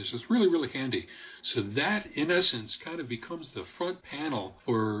case, and it's just really, really handy. So that, in essence, kind of becomes the front panel,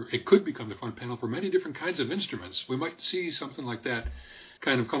 or it could become the front panel for many different kinds of instruments. We might see something like that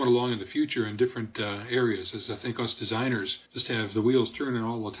kind of coming along in the future in different areas, as I think us designers just have the wheels turning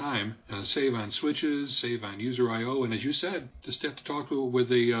all the time, save on switches, save on user I/O, and as you said, just have to talk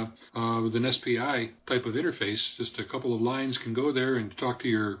with an SPI type of interface. Just a couple of lines can go there and talk to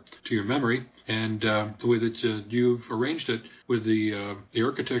your memory, and the way that you've arranged it with the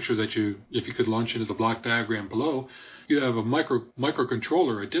architecture that if you could launch into the block diagram below, you have a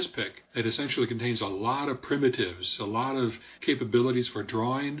microcontroller, a DISPIC, that essentially contains a lot of primitives, a lot of capabilities for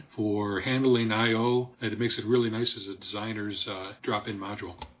drawing, for handling I/O, and it makes it really nice as a designer's drop-in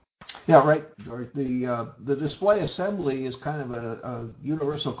module. Yeah, right. The display assembly is kind of a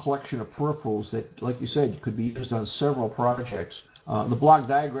universal collection of peripherals that, like you said, could be used on several projects. The block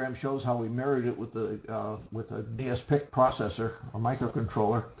diagram shows how we married it with a DSPIC processor, a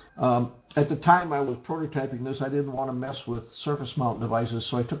microcontroller. At the time I was prototyping this, I didn't want to mess with surface mount devices,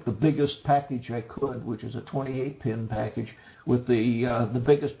 so I took the biggest package I could, which is a 28-pin package, with the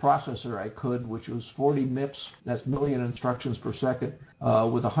biggest processor I could, which was 40 MIPS, that's million instructions per second,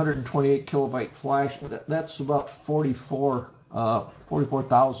 with 128 kilobyte flash. That's about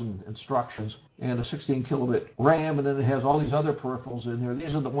 44,000 instructions, and a 16 kilobit RAM, and then it has all these other peripherals in there.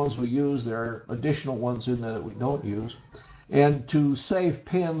 These are the ones we use. There are additional ones in there that we don't use. And to save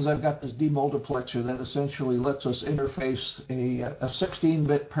pins, I've got this demultiplexer that essentially lets us interface a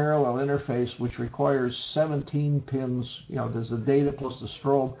 16-bit parallel interface, which requires 17 pins. There's the data plus the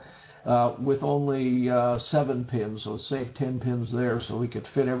strobe, with only 7 pins, so save 10 pins there, so we could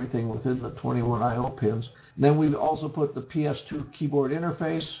fit everything within the 21 I/O pins. And then we've also put the PS2 keyboard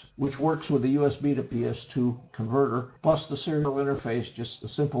interface, which works with the USB to PS2 converter, plus the serial interface, just a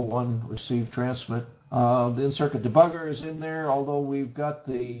simple one, receive, transmit. The in-circuit debugger is in there, although we've got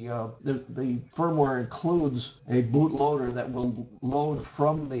the firmware includes a bootloader that will load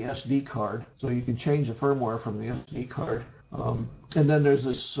from the SD card, so you can change the firmware from the SD card. And then there's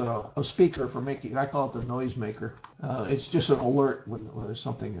this a speaker for making, I call it the noise maker. It's just an alert when there's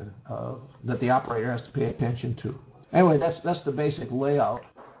something that the operator has to pay attention to. Anyway, that's the basic layout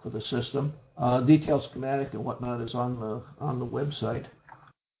for the system. Detailed schematic and whatnot is on the website.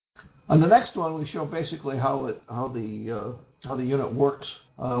 On the next one, we show basically how the unit works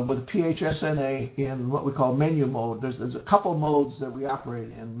with the PHSNA in what we call menu mode. There's a couple modes that we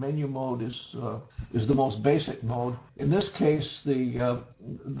operate in. Menu mode is the most basic mode. In this case, the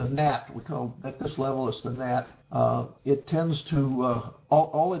NAT, we call at this level it's the NAT. It tends to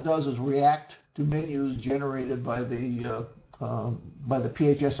all it does is react to menus generated by the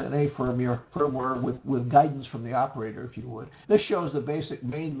PHSNA firmware with guidance from the operator, if you would. This shows the basic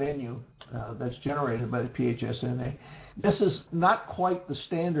main menu that's generated by the PHSNA. This is not quite the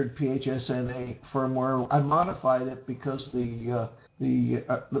standard PHSNA firmware. I modified it because the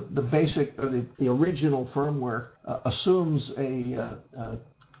basic or the original firmware assumes a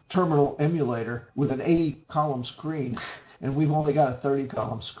terminal emulator with an 80-column screen. and we've only got a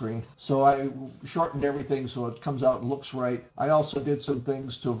 30-column screen. So I shortened everything so it comes out and looks right. I also did some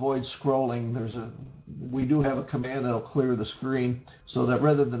things to avoid scrolling. We do have a command that'll clear the screen so that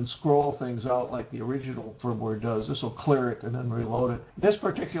rather than scroll things out like the original firmware does, this will clear it and then reload it. In this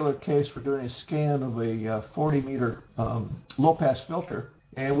particular case, we're doing a scan of a 40-meter low-pass filter.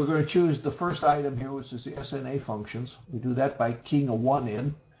 And we're going to choose the first item here, which is the SNA functions. We do that by keying a 1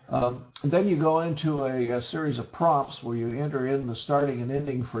 in. Then you go into a series of prompts where you enter in the starting and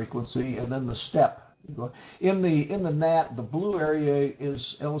ending frequency and then the step. In the NAT, the blue area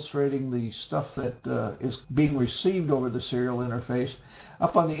is illustrating the stuff that is being received over the serial interface.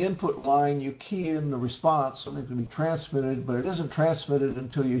 Up on the input line, you key in the response, something can be transmitted, but it isn't transmitted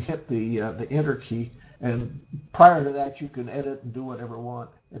until you hit the enter key. And prior to that, you can edit and do whatever you want.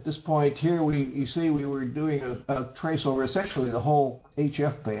 At this point here, you see we were doing a trace over essentially the whole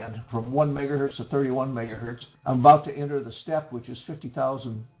HF band from 1 megahertz to 31 megahertz. I'm about to enter the step, which is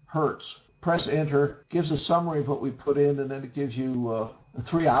 50,000 hertz. Press enter, gives a summary of what we put in, and then it gives you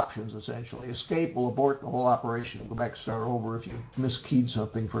 3 options, essentially. Escape will abort the whole operation, go back and start over if you miskeyed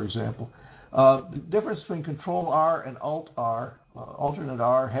something, for example. The difference between Control R and Alt R, alternate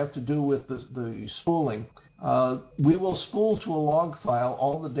R, have to do with the spooling. We will spool to a log file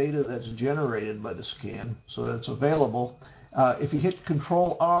all the data that's generated by the scan so that it's available. If you hit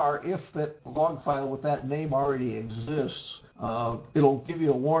Control R, if that log file with that name already exists, it'll give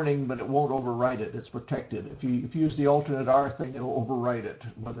you a warning, but it won't overwrite it. It's protected. If you use the alternate R thing, it'll overwrite it.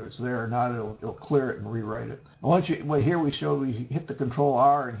 Whether it's there or not, it'll clear it and rewrite it. Here we hit the Control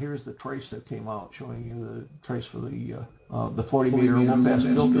R, and here's the trace that came out, showing you the trace for the 40-meter low-pass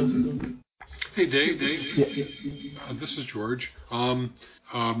filter. Hey, Dave. This is George.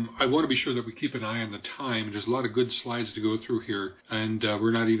 I want to be sure that we keep an eye on the time. There's a lot of good slides to go through here, and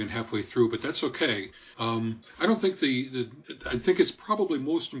we're not even halfway through, but that's okay. I don't think I think it's probably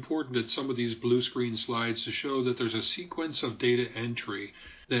most important at some of these blue screen slides to show that there's a sequence of data entry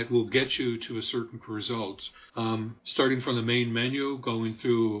that will get you to a certain result. Starting from the main menu, going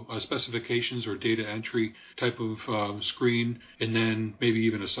through specifications or data entry type of screen, and then maybe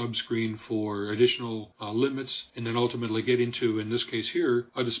even a sub-screen for additional limits, and then ultimately get into, in this case here,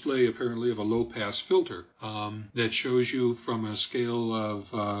 a display apparently of a low-pass filter that shows you from a scale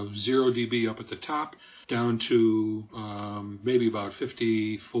of 0 dB up at the top down to maybe about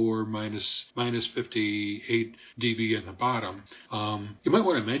 54 minus 58 dB at the bottom. You might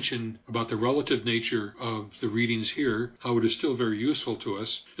want to mention about the relative nature of the readings here, how it is still very useful to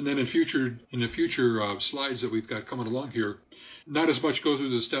us. And then in the future slides that we've got coming along here, not as much go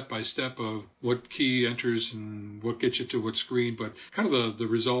through the step-by-step of what key enters and what gets you to what screen, but kind of the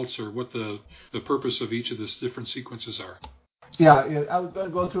results or what the purpose of each of the different sequences are. Yeah, I was going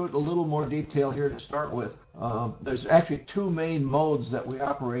to go through it in a little more detail here to start with. There's actually 2 main modes that we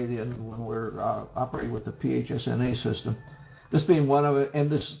operate in when we're operating with the PHSNA system. This being one of it, and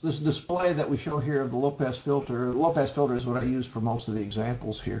this display that we show here of the low-pass filter. The low-pass filter is what I use for most of the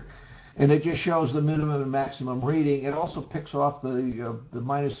examples here. And it just shows the minimum and maximum reading. It also picks off the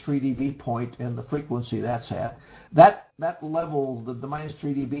minus 3 dB point and the frequency that's at. That level, the minus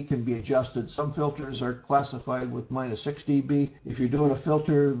 3 dB, can be adjusted. Some filters are classified with minus 6 dB. If you're doing a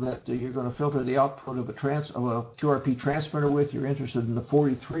filter that you're going to filter the output of a QRP transmitter with, you're interested in the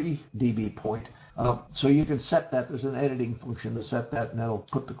 43 dB point. So you can set that. There's an editing function to set that, and that'll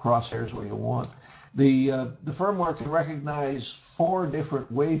put the crosshairs where you want. The firmware can recognize 4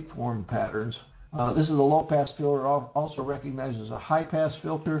 different waveform patterns. This is a low-pass filter, also recognizes a high-pass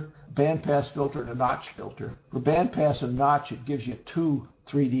filter, band-pass filter, and a notch filter. For band-pass and notch, it gives you 2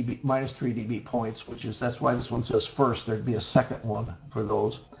 minus 3 dB points, that's why this one says first. There'd be a second one for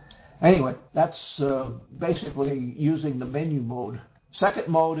those. Anyway, that's basically using the menu mode. Second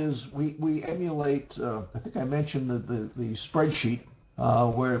mode is we emulate, I think I mentioned the spreadsheet,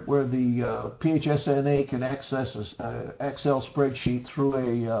 where the PHSNA can access an Excel spreadsheet through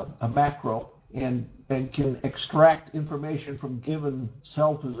a macro and can extract information from given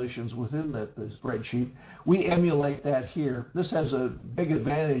cell positions within the spreadsheet. We emulate that here. This has a big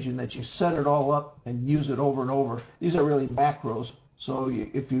advantage in that you set it all up and use it over and over. These are really macros. So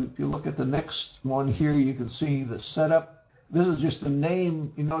if you look at the next one here, you can see the setup. This is just the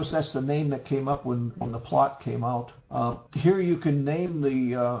name. You notice that's the name that came up when the plot came out. Here you can name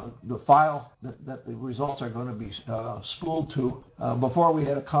the file that the results are going to be spooled to. Before we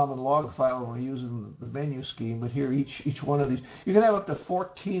had a common log file and we're using the menu scheme, but here each one of these, you can have up to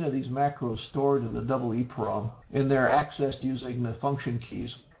 14 of these macros stored in the EEPROM, and they're accessed using the function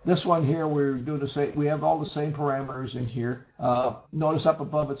keys. This one here, we're doing the same. We have all the same parameters in here. Notice up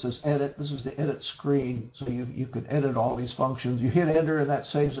above it says edit. This is the edit screen, so you can edit all these functions. You hit enter, and that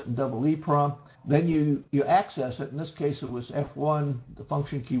saves it in double EEPROM. Then you access it. In this case, it was F1, the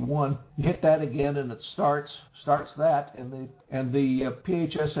function key 1. You hit that again, and it starts that, and the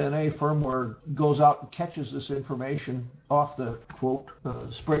PHSNA firmware goes out and catches this information off the quote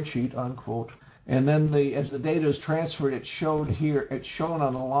spreadsheet unquote. And then as the data is transferred, it's shown here. It's shown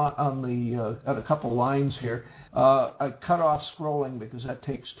on a couple lines here. I cut off scrolling because that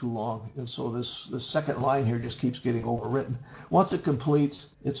takes too long, and so this second line here just keeps getting overwritten. Once it completes,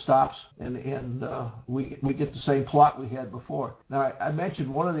 it stops, and we get the same plot we had before. Now I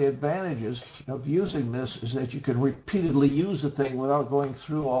mentioned one of the advantages of using this is that you can repeatedly use the thing without going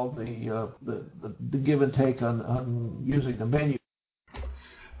through all the give and take on using the menu.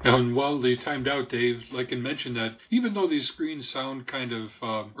 And while they timed out, Dave, I can mention that even though these screens sound kind of,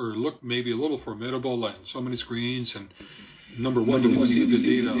 or look maybe a little formidable, and so many screens, and number one, you can see the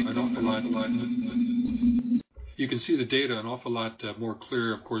data an awful lot. You can see the data an awful lot more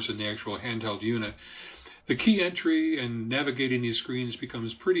clear, of course, in the actual handheld unit. The key entry and navigating these screens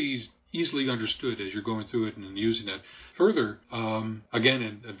becomes pretty easily understood as you're going through it and using it. Further, again,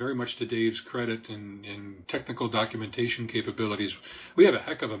 and very much to Dave's credit in technical documentation capabilities, we have a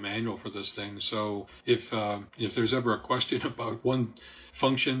heck of a manual for this thing. So if there's ever a question about one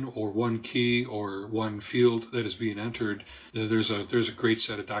function or one key or one field that is being entered, there's a great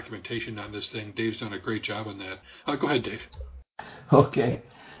set of documentation on this thing. Dave's done a great job on that. Go ahead, Dave. Okay.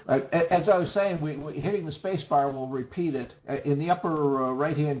 As I was saying, hitting the space bar will repeat it. In the upper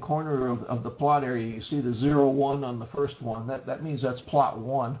right-hand corner of the plot area, you see the 0, 1 on the first one. That means that's plot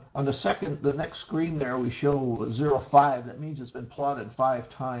 1. On the next screen there, we show 0, 5. That means it's been plotted 5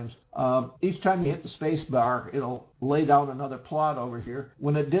 times. Each time you hit the space bar, it'll lay down another plot over here.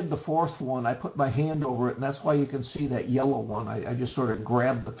 When it did the fourth one, I put my hand over it, and that's why you can see that yellow one. I just sort of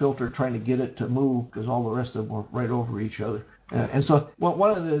grabbed the filter trying to get it to move because all the rest of them were right over each other. And so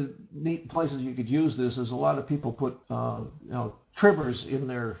one of the neat places you could use this is a lot of people put trimmers in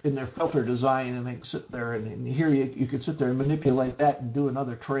their filter design, and they can sit there and here you can sit there and manipulate that and do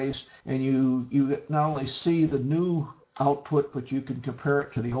another trace, and you not only see the new output, but you can compare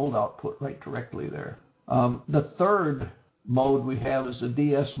it to the old output right directly there. The third mode we have is the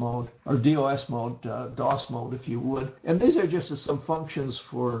DS mode, or DOS mode, DOS mode, if you would. And these are just some functions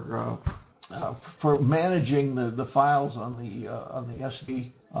for managing the files on the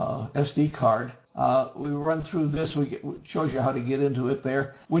SD card. We run through this. It shows you how to get into it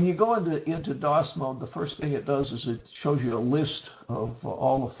there. When you go into DOS mode, the first thing it does is it shows you a list of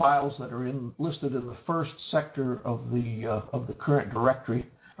all the files that are listed in the first sector of the current directory.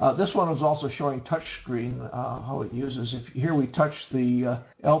 This one is also showing touchscreen, how it uses. Here we touch the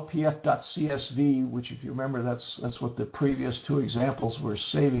lpf.csv, which, if you remember, that's what the previous 2 examples were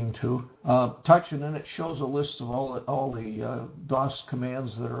saving to. Touch, and then it shows a list of all the DOS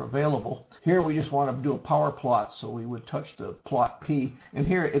commands that are available. Here we just want to do a power plot, so we would touch the plot P. And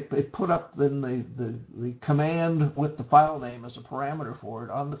here it put up then the command with the file name as a parameter for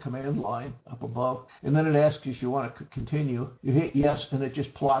it on the command line up above. And then it asks you if you want to continue. You hit yes, and it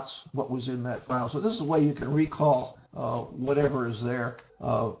just plots what was in that file. So this is a way you can recall whatever is there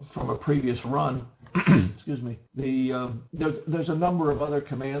from a previous run. Excuse me. There's a number of other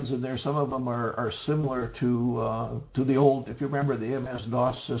commands in there. Some of them are similar to the old, if you remember, the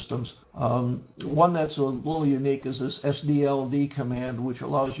MS-DOS systems. One that's a little unique is this SDLD command, which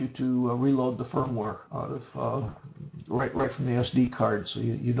allows you to reload the firmware out of right from the SD card, so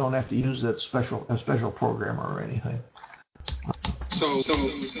you don't have to use that special programmer or anything.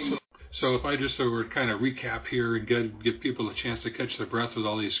 So if I just were to kind of recap here and give people a chance to catch their breath with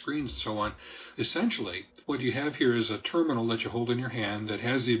all these screens and so on, essentially what you have here is a terminal that you hold in your hand that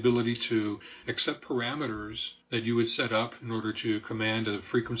has the ability to accept parameters that you would set up in order to command a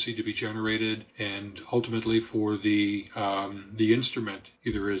frequency to be generated, and ultimately for the instrument,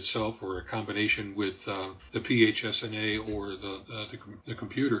 either itself or a combination with the PHSNA or the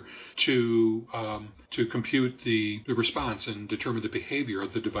computer, to compute the response and determine the behavior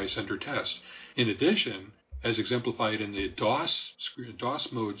of the device under test. In addition, as exemplified in the DOS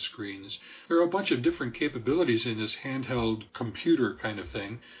mode screens, there are a bunch of different capabilities in this handheld computer kind of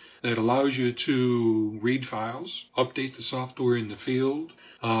thing that allows you to read files, update the software in the field,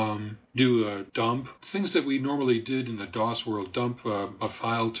 do a dump, things that we normally did in the DOS world, dump a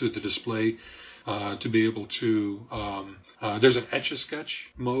file to the display to be able to, there's an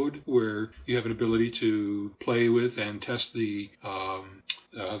Etch-a-Sketch mode where you have an ability to play with and test the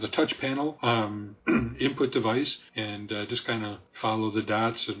touch panel input device and just kind of follow the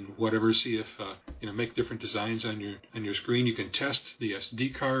dots and whatever, see if make different designs on your screen. You can test the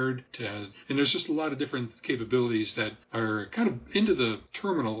SD card, and there's just a lot of different capabilities that are kind of into the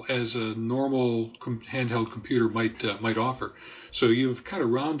terminal as a normal handheld computer might offer. So you've kind of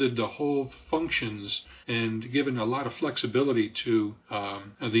rounded the whole functions and given a lot of flexibility to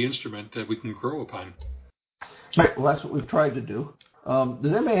the instrument that we can grow upon. Right. Well, that's what we've tried to do.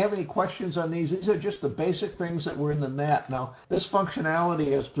 Does anybody have any questions on these? These are just the basic things that were in the NAT. Now, this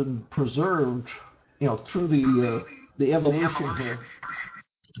functionality has been preserved, through the evolution here.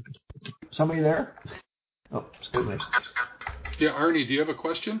 Somebody there? Oh, excuse me. Yeah, Arnie, do you have a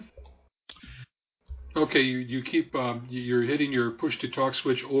question? Okay, you keep you're hitting your push to talk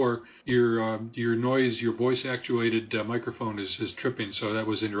switch, or your voice actuated microphone is tripping, so that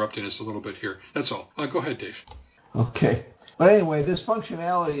was interrupting us a little bit here. That's all. Go ahead, Dave. Okay. But anyway, this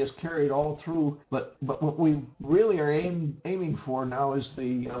functionality is carried all through, but what we really are aiming for now is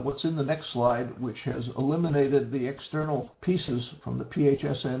the what's in the next slide, which has eliminated the external pieces from the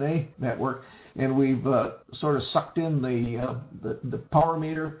PHSNA network, and we've sort of sucked in the power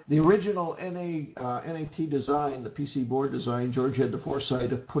meter. The original NAT design, the PC board design, George had the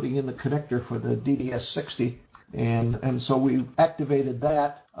foresight of putting in the connector for the DDS60, and so we activated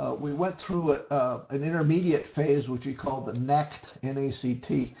that. We went through an intermediate phase, which we call the NACT,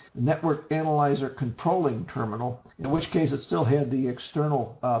 N-A-C-T, Network Analyzer Controlling Terminal, in which case it still had the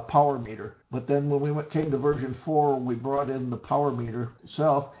external power meter. But then when we came to version 4, we brought in the power meter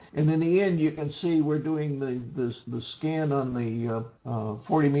itself. And in the end, you can see we're doing the scan on the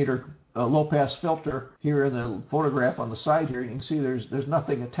 40-meter low-pass filter here in the photograph on the side here. You can see there's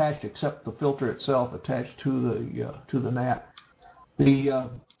nothing attached except the filter itself attached to the NAT.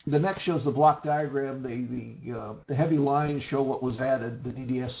 The next shows the block diagram. The heavy lines show what was added. The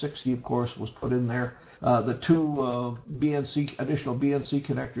DDS60, of course, was put in there. The two additional BNC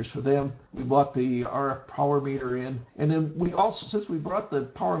connectors for them. We brought the RF power meter in, and then we also, since we brought the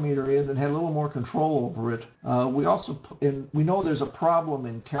power meter in and had a little more control over it, we know there's a problem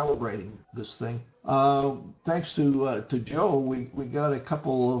in calibrating this thing. Thanks to Joe, we got a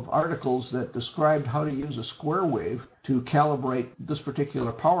couple of articles that described how to use a square wave to calibrate this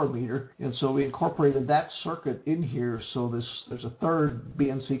particular power meter, and so we incorporated that circuit in here. So there's a third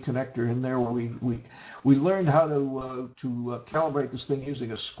BNC connector in there where we learned how to calibrate this thing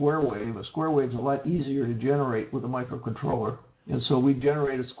using a square wave. A square wave is a lot easier to generate with a microcontroller. And so we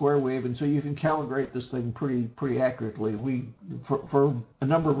generate a square wave, and so you can calibrate this thing pretty accurately. For a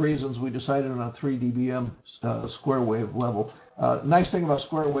number of reasons, we decided on a 3 dBm square wave level. Nice thing about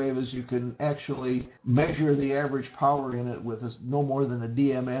square wave is you can actually measure the average power in it with no more than a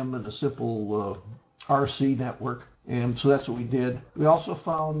DMM and a simple RC network. And so that's what we did. We also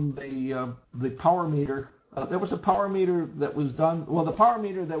found the power meter. There was a power meter that was done. Well, the power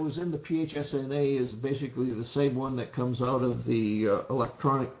meter that was in the PHSNA is basically the same one that comes out of the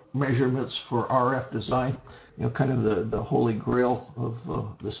electronic measurements for RF design. Kind of the holy grail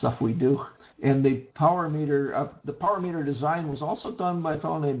of the stuff we do. And the power meter design was also done by a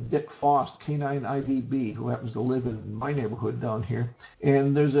fellow named Dick Faust, K9IVB, who happens to live in my neighborhood down here.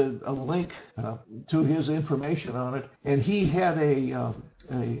 And there's a link to his information on it. And he had a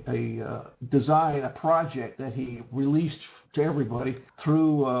design, a project that he released to everybody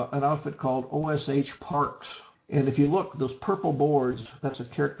through an outfit called OSH Parks. And if you look, those purple boards, that's the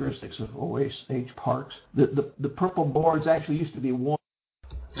characteristics of OSH Parks. The purple boards actually used to be one.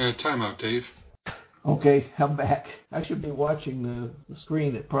 Time out, Dave. Okay, I'm back. I should be watching the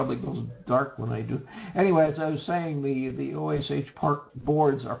screen. It probably goes dark when I do. Anyway, as I was saying, the OSH Park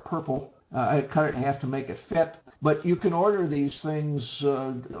boards are purple. I cut it in half to make it fit. But you can order these things.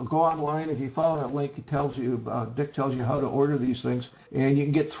 Go online. If you follow that link, it tells you. Dick tells you how to order these things, and you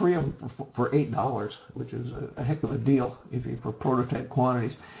can get 3 of them for $8, which is a heck of a deal for prototype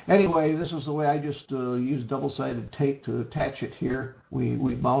quantities. Anyway, this is the way I just used double-sided tape to attach it here. We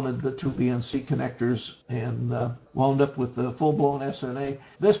mounted the 2 BNC connectors and wound up with the full-blown SNA.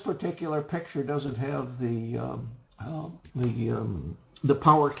 This particular picture doesn't have the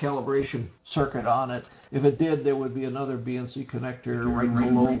power calibration circuit on it. If it did, there would be another BNC connector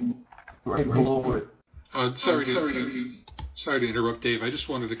right below it. Sorry to interrupt, Dave. I just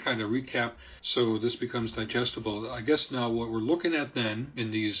wanted to kind of recap so this becomes digestible. I guess now what we're looking at then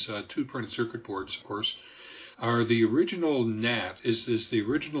in these 2 printed circuit boards, of course, are the original NAT, is the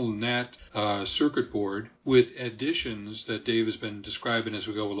original NAT circuit board with additions that Dave has been describing as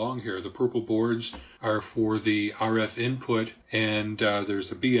we go along here. The purple boards are for the RF input, and there's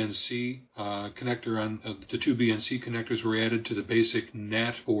the BNC connector on the two BNC connectors were added to the basic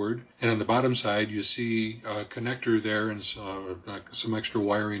NAT board, and on the bottom side you see a connector there and some extra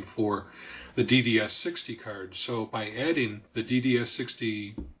wiring for the DDS60 card. So by adding the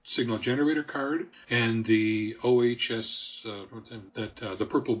DDS60 signal generator card and the OHS, the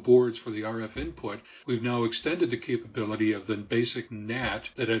purple boards for the RF input, we've now extended the capability of the basic NAT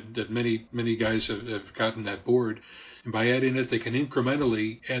that many guys have gotten that board. And by adding it, they can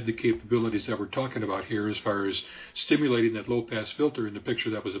incrementally add the capabilities that we're talking about here as far as stimulating that low-pass filter in the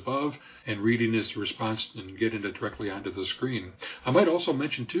picture that was above and reading its response and getting it directly onto the screen. I might also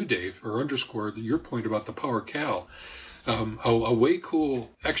mention too, Dave, or underscore your point about the PowerCal. A way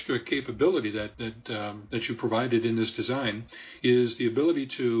cool extra capability that you provided in this design is the ability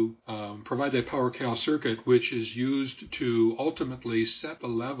to provide that PowerCal circuit, which is used to ultimately set the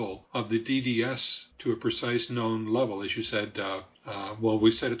level of the DDS to a precise known level. As you said, we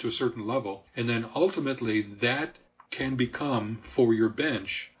set it to a certain level, and then ultimately that can become, for your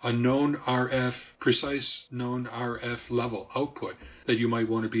bench, a precise known RF level output that you might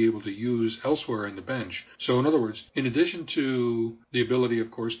want to be able to use elsewhere in the bench. So in other words, in addition to the ability,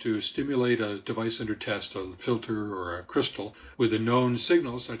 of course, to stimulate a device under test, a filter or a crystal, with a known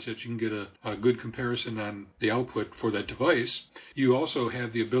signal such that you can get a good comparison on the output for that device, you also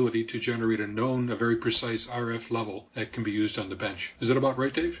have the ability to generate a very precise RF level that can be used on the bench. Is that about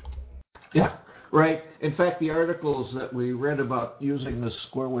right, Dave? Yeah. Right. In fact, the articles that we read about using the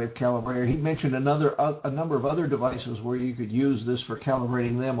square wave calibrator, he mentioned a number of other devices where you could use this for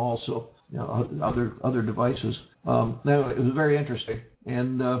calibrating them also, other devices. Now, it was very interesting.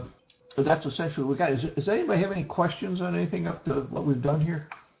 And that's essentially what we got. Does anybody have any questions on anything up to what we've done here?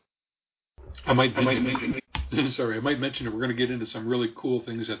 I might mention that we're going to get into some really cool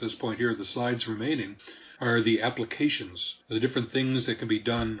things at this point here. The slides remaining are the applications, the different things that can be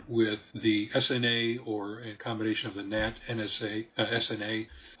done with the SNA or a combination of the NAT, SNA,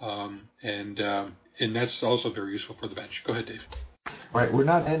 and that's also very useful for the bench. Go ahead, Dave. Right, we're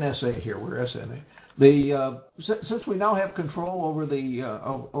not NSA here, we're SNA. Since we now have control over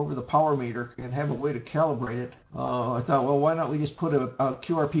the power meter and have a way to calibrate it, I thought, well, why not we just put a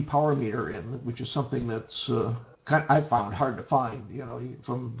QRP power meter in, which is something that's I found hard to find.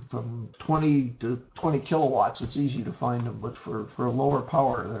 From 20 to 20 kilowatts, it's easy to find them, but for a lower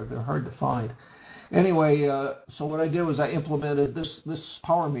power, they're hard to find. Anyway, so what I did was I implemented this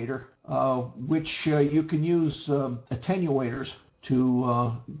power meter, which you can use attenuators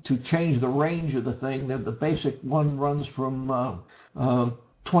to change the range of the thing. The basic one runs from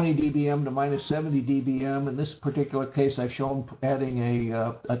 20 dBm to minus 70 dBm. In this particular case, I've shown adding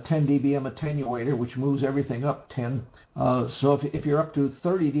a 10 dBm attenuator, which moves everything up 10. So if you're up to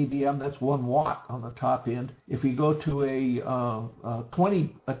 30 dBm, that's 1 watt on the top end. If you go to a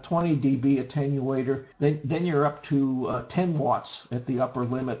 20 dB attenuator, then you're up to 10 watts at the upper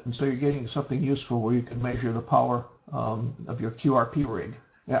limit, and so you're getting something useful where you can measure the power of your QRP rig.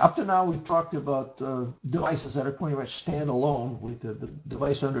 Up to now, we've talked about devices that are pretty much standalone. With the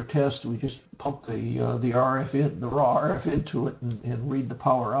device under test, we just pump the RF in, the raw RF into it, and read the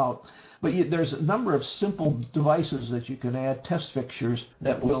power out. But there's a number of simple devices that you can add, test fixtures,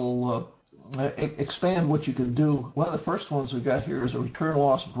 that will expand what you can do. One of the first ones we got here is a return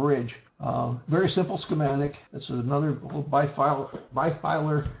loss bridge. Very simple schematic. It's another little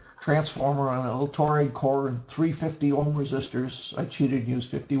bifilar transformer on a little toroid core and 350 ohm resistors. I cheated and used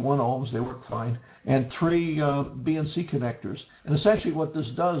 51 ohms. They work fine. And 3 BNC connectors. And essentially what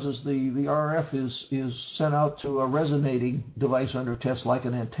this does is the RF is sent out to a resonating device under test like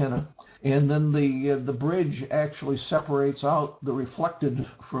an antenna. And then the bridge actually separates out the reflected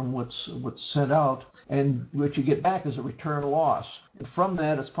from what's sent out, and what you get back is a return loss. And from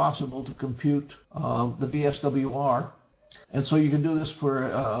that, it's possible to compute the VSWR. And so you can do this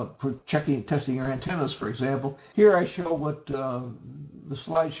for testing your antennas, for example. Here I show what the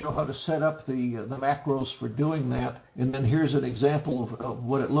slides show how to set up the macros for doing that. And then here's an example of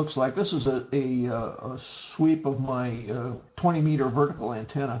what it looks like. This is a sweep of my 20-meter vertical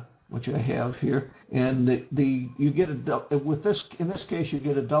antenna. which I have here, and you get with this, in this case, you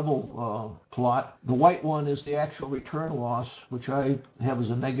get a double plot. The white one is the actual return loss, which I have as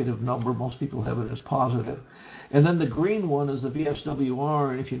a negative number. Most people have it as positive. And then the green one is the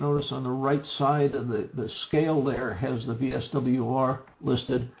VSWR, and if you notice on the right side of the scale there has the VSWR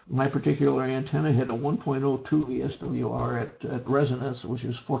listed. My particular antenna had a 1.02 VSWR at resonance, which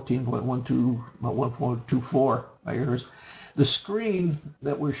is 14.12, 1.24 megahertz. The screen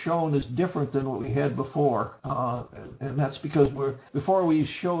that we're shown is different than what we had before, and that's because before we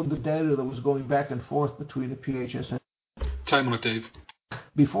showed the data that was going back and forth between the PHS. Time on it, Dave.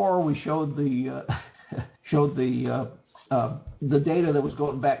 Before we showed the data that was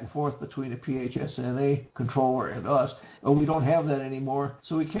going back and forth between a PHSNA controller and us. We don't have that anymore.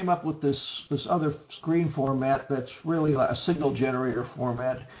 So we came up with this other screen format that's really like a signal generator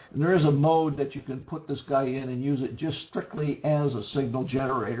format. And there is a mode that you can put this guy in and use it just strictly as a signal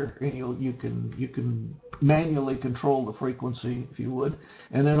generator. And you can manually control the frequency if you would.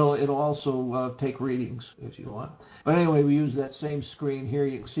 And it'll also take readings if you want. But anyway, we use that same screen here.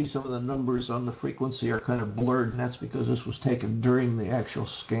 You can see some of the numbers on the frequency are kind of blurred, and that's because this was taken during the actual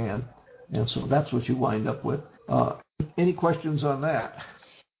scan. And so that's what you wind up with. Any questions on that?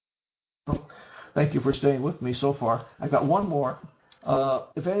 Thank you for staying with me so far. I got one more.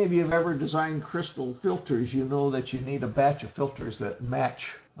 If any of you have ever designed crystal filters, you know that you need a batch of filters that match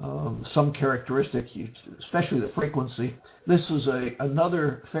some characteristic, especially the frequency. This is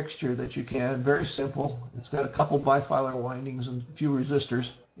another fixture that you can, very simple. It's got a couple bifilar windings and a few resistors.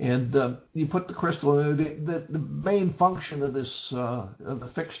 And you put the crystal in. The main function of this of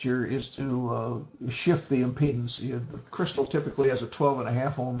the fixture is to shift the impedance. The crystal typically has a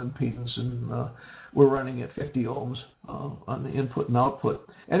 12.5 ohm impedance, and we're running at 50 ohms on the input and output.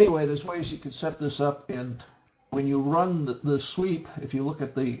 Anyway, there's ways you can set this up, and when you run the sweep, if you look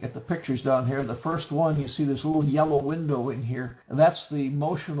at the pictures down here, the first one, you see this little yellow window in here, and that's the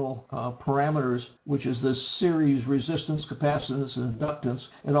motional parameters, which is this series resistance, capacitance, and inductance.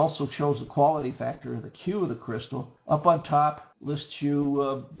 It also shows the quality factor, the Q of the crystal. Up on top lists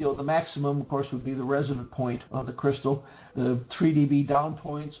you, the maximum, of course, would be the resonant point of the crystal, the 3 dB down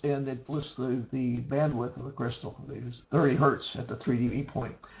points, and it lists the bandwidth of the crystal. It's 30 hertz at the 3 dB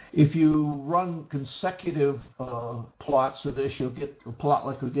point. If you run consecutive plots of this, you'll get a plot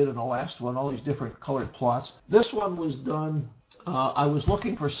like we did in the last one, all these different colored plots. This one was done, I was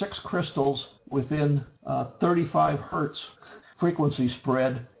looking for 6 crystals within 35 hertz frequency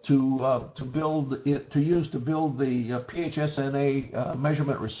spread to build the PHSNA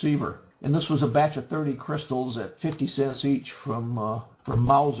measurement receiver. And this was a batch of 30 crystals at 50 cents each from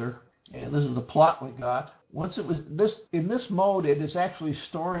Mauser. And this is the plot we got. Once it was in this mode, it is actually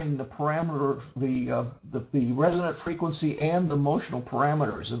storing the parameter, the resonant frequency and the motional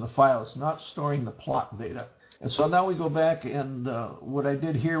parameters in the file. It's not storing the plot data. And so now we go back, and what I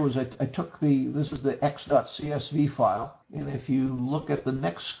did here was I took this is the x.csv file, and if you look at the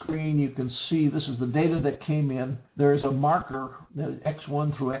next screen, you can see this is the data that came in. There's a marker,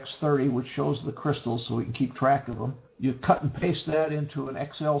 x1 through x30, which shows the crystals so we can keep track of them. You cut and paste that into an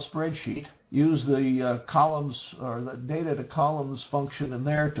Excel spreadsheet. Use the columns or the data to columns function in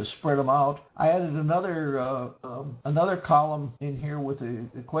there to spread them out. I added another column in here with the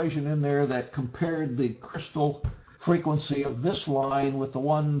equation in there that compared the crystal frequency of this line with the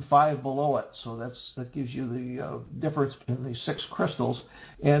 1.5 below it. So that gives you the difference in the 6 crystals.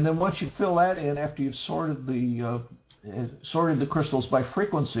 And then once you fill that in, after you've sorted the crystals by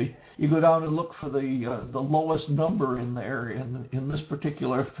frequency, you go down and look for the lowest number in there. In this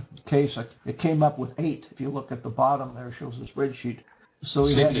particular case, it came up with 8. If you look at the bottom there, it shows the spreadsheet. So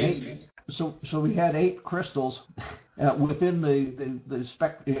we had 8. So we had 8 crystals within the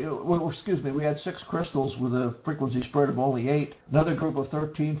spec. We had 6 crystals with a frequency spread of only 8. Another group of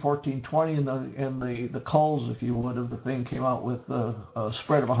 13, 14, 20, and the culls, if you would, of the thing came out with a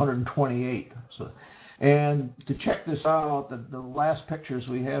spread of 128. So. And to check this out, the last pictures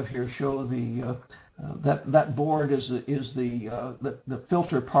we have here show that board is the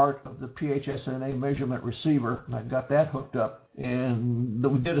filter part of the PHSNA measurement receiver, and I got that hooked up. And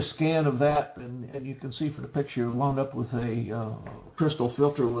we did a scan of that, and you can see from the picture, we wound up with a crystal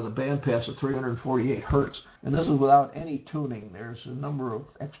filter with a bandpass of 348 hertz. And this is without any tuning. There's a number of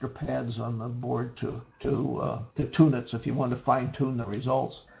extra pads on the board to tune it, so if you want to fine tune the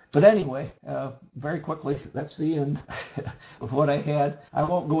results. But anyway, very quickly, that's the end of what I had. I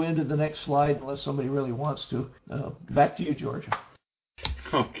won't go into the next slide unless somebody really wants to. Back to you, George.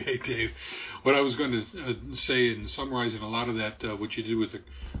 Okay, Dave. what I was going to say in summarizing a lot of that, what you did with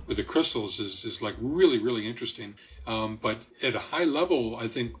the crystals is like really, really interesting. But at a high level, I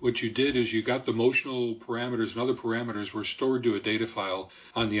think what you did is you got the motional parameters and other parameters were stored to a data file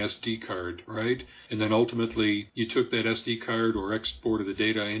on the SD card, right? And then ultimately you took that SD card or exported the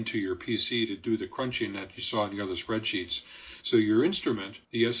data into your PC to do the crunching that you saw in the other spreadsheets. So your instrument,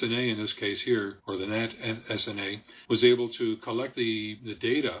 the SNA in this case here, or the NAT SNA, was able to collect the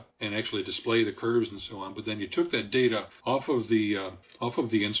data and actually display the curves and so on. But then you took that data off of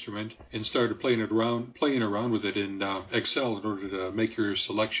the instrument and started playing around with it in Excel in order to make your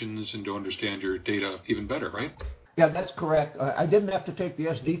selections and to understand your data even better, right? Yeah, that's correct. I didn't have to take the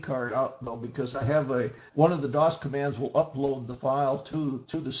SD card out, though, because I have one of the DOS commands will upload the file to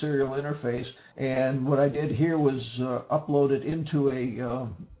the serial interface. And what I did here was upload it into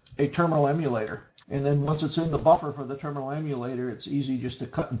a terminal emulator. And then once it's in the buffer for the terminal emulator, it's easy just to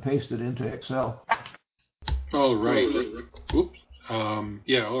cut and paste it into Excel. All right. Oops.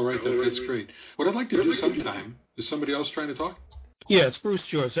 Yeah, all right. That's great. What I'd like to do sometime, is somebody else trying to talk? Yeah, it's Bruce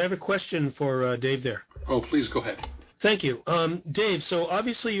George. I have a question for Dave there. Oh, please go ahead. Thank you. Dave, so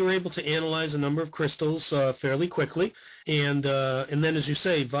obviously you were able to analyze a number of crystals fairly quickly, and then, as you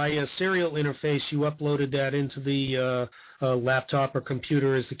say, via serial interface, you uploaded that into the laptop or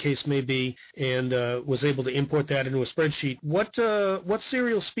computer, as the case may be, and was able to import that into a spreadsheet. What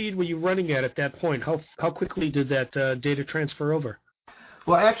serial speed were you running at that point? How quickly did that data transfer over?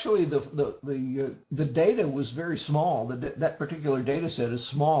 Well, actually, the data was very small. That particular data set is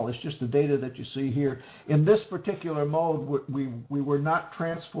small. It's just the data that you see here. In this particular mode, we were not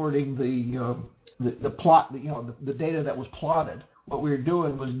transporting the plot, the data that was plotted. What we were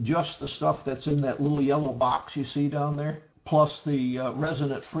doing was just the stuff that's in that little yellow box you see down there, plus the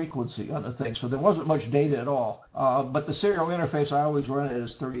resonant frequency on the thing. So there wasn't much data at all. But the serial interface, I always run it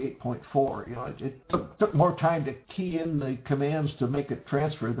as 38.4. It took more time to key in the commands to make it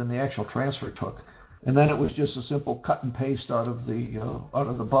transfer than the actual transfer took. And then it was just a simple cut and paste out of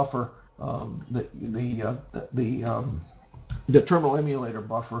the buffer, the terminal emulator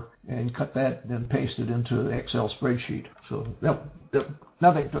buffer, and cut that and paste it into the Excel spreadsheet. So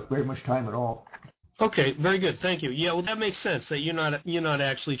nothing took very much time at all. Okay, very good. Thank you. Yeah, well, that makes sense that you're not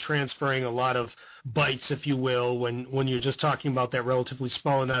actually transferring a lot of bytes, if you will, when you're just talking about that relatively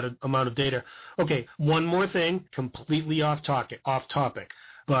small amount of data. Okay, one more thing, completely off topic.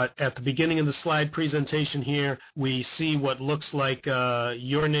 But at the beginning of the slide presentation here, we see what looks like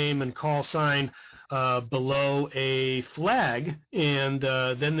your name and call sign below a flag, and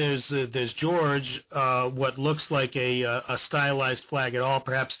then there's George, what looks like a stylized flag at all.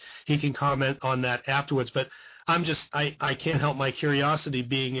 Perhaps he can comment on that afterwards. But I can't help my curiosity,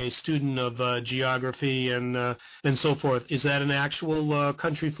 being a student of geography and so forth. Is that an actual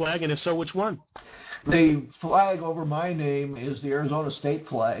country flag, and if so, which one? The flag over my name is the Arizona state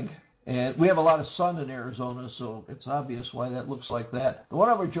flag. And we have a lot of sun in Arizona, so it's obvious why that looks like that. The one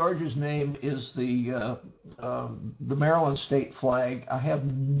over George's name is the Maryland state flag. I have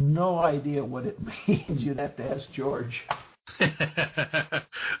no idea what it means. You'd have to ask George.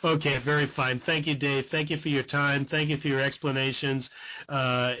 Okay, very fine. Thank you, Dave. Thank you for your time. Thank you for your explanations.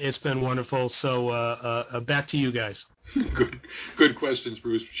 It's been wonderful. So back to you guys. Good questions,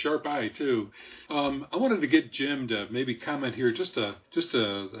 Bruce. Sharp eye too. I wanted to get Jim to maybe comment here just a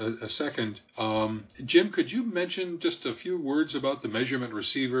second. Jim, could you mention just a few words about the measurement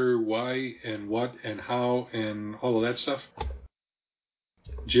receiver, why and what and how and all of that stuff?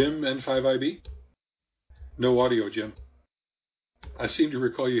 Jim, N5IB? No audio, Jim. I seem to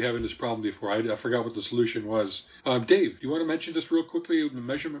recall you having this problem before. I forgot what the solution was. Dave, do you want to mention just real quickly the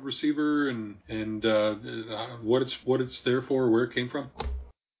measurement receiver and what it's there for, where it came from?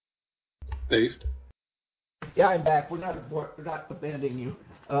 Dave? Yeah, I'm back. We're not abandoning you.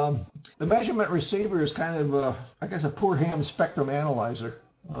 The measurement receiver is kind of a poor ham spectrum analyzer.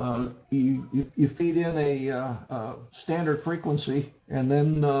 You feed in a standard frequency, and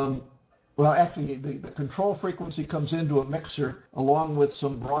then well, actually, the control frequency comes into a mixer along with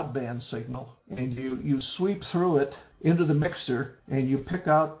some broadband signal, and you sweep through it into the mixer, and you pick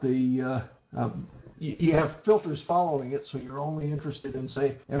out the you have filters following it, so you're only interested in,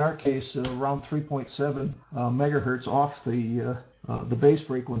 say, in our case, around 3.7 megahertz off the base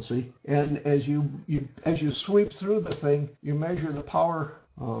frequency. And as you sweep through the thing, you measure the power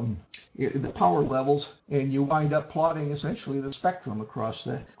levels, and you wind up plotting essentially the spectrum across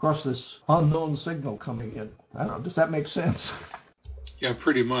this unknown signal coming in. I don't know. Does that make sense? Yeah,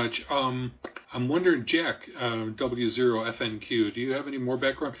 pretty much. I'm wondering, Jack, W0FNQ, do you have any more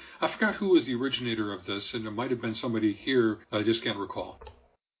background? I forgot who was the originator of this, and it might have been somebody here. I just can't recall.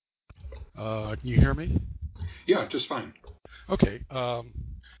 Can you hear me? Yeah, just fine. Okay. I'm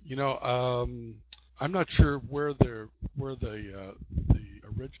not sure where the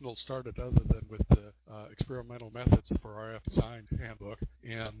original started, other than with the experimental methods for RF design handbook,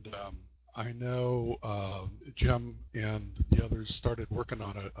 and I know Jim and the others started working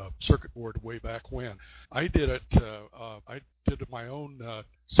on a circuit board way back when. I did it. I did my own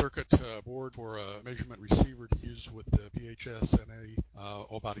circuit board for a measurement receiver to use with the PHSNA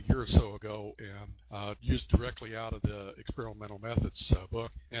about a year or so ago, and used directly out of the experimental methods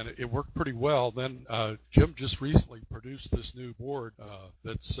book, and it worked pretty well. Then Jim just recently produced this new board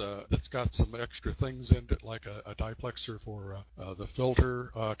that's got some extra things in it, like a diplexer for the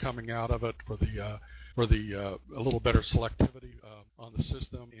filter coming out of it for the a little better selectivity on the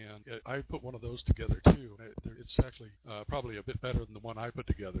system, and I put one of those together too. It's actually probably a bit better than the one I put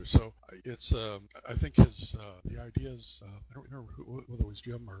together. So it's I think the ideas, I don't remember whether it was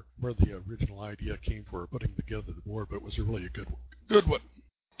Jim or where the original idea came for putting together the board, but it was a really a good one.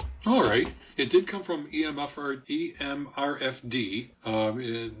 All right. It did come from EMRFD,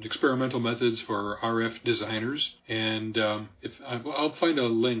 experimental methods for RF designers, and I'll find a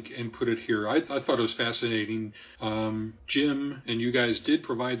link and put it here. I thought it was fascinating. Jim and you guys did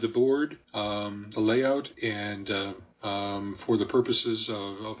provide the board, the layout, and for the purposes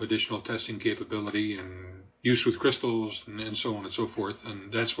of additional testing capability and use with crystals and so on and so forth.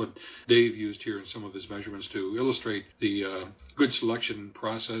 And that's what Dave used here in some of his measurements to illustrate the good selection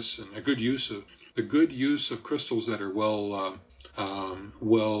process and the good use of crystals that are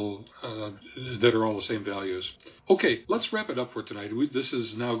that are all the same values. Okay, let's wrap it up for tonight. This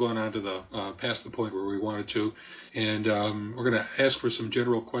has now gone on to the past the point where we wanted to, and we're going to ask for some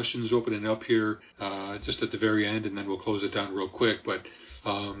general questions, opening up here just at the very end, and then we'll close it down real quick. But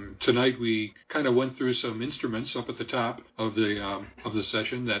tonight we kind of went through some instruments up at the top of the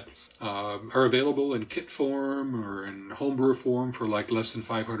session that are available in kit form or in homebrew form for like less than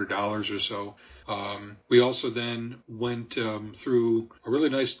 $500 or so. We also then went through a really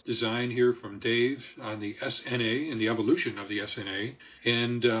nice design here from Dave on the SNA and the evolution of the SNA.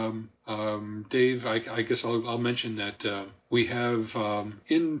 And Dave, I guess I'll mention that we have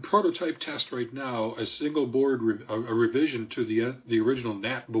in prototype test right now a single board, a revision to the original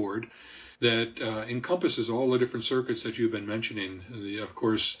NAT board that encompasses all the different circuits that you've been mentioning. Of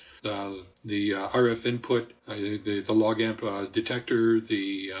course, the RF input, the log amp detector,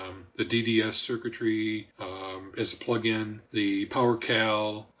 the DDS circuitry as a plug-in, the power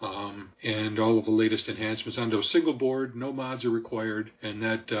cal, and all of the latest enhancements onto a single board. No mods are required, and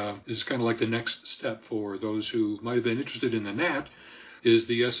that is kind of like the next step for those who might have been interested in the NAT. Is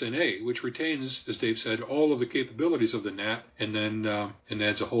the SNA, which retains, as Dave said, all of the capabilities of the NAT, and then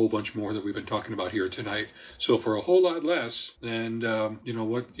adds a whole bunch more that we've been talking about here tonight. So for a whole lot less than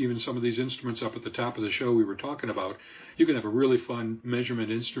what even some of these instruments up at the top of the show we were talking about, you can have a really fun measurement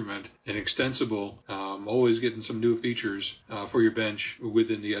instrument, and extensible, always getting some new features for your bench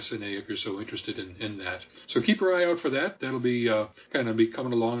within the SNA if you're so interested in that. So keep your eye out for that. That'll be kind of be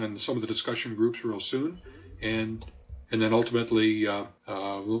coming along in some of the discussion groups real soon, and then ultimately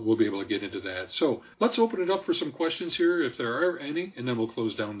we'll be able to get into that. So let's open it up for some questions here, if there are any, and then we'll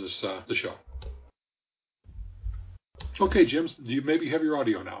close down this the show. Okay, Jim, do you maybe have your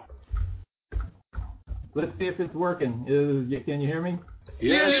audio now? Let's see if it's working. Can you hear me?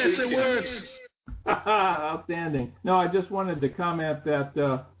 Yes, it works. Outstanding. No, I just wanted to comment that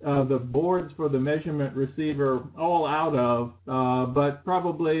the boards for the measurement receiver all out of, but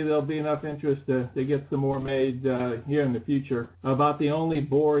probably there'll be enough interest to get some more made here in the future. About the only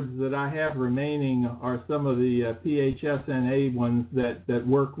boards that I have remaining are some of the PHSNA ones that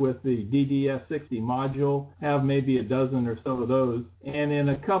work with the DDS60 module. Have maybe a dozen or so of those. And in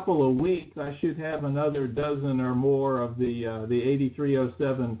a couple of weeks, I should have another dozen or more of the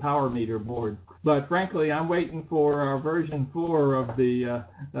 8307 power meter boards. But frankly, I'm waiting for version 4 of the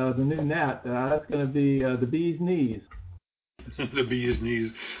new NAT. That's going to be the bee's knees. The bee's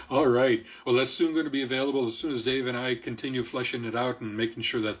knees. All right. Well, that's soon going to be available as soon as Dave and I continue fleshing it out and making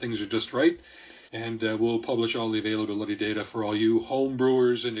sure that things are just right. And we'll publish all the availability data for all you home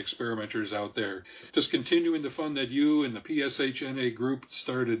brewers and experimenters out there. Just continuing the fun that you and the PSHNA group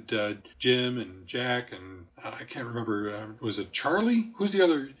started, Jim and Jack, and I can't remember, was it Charlie? Who's the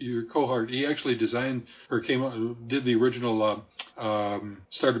other, your cohort? He actually designed or did the original,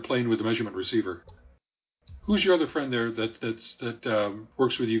 started playing with the measurement receiver. Who's your other friend there that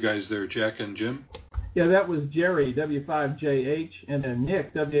works with you guys there, Jack and Jim? Yeah, that was Jerry, W5JH, and then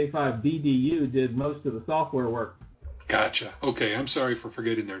Nick, WA5BDU, did most of the software work. Gotcha. Okay, I'm sorry for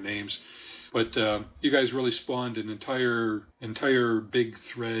forgetting their names. But you guys really spawned an entire big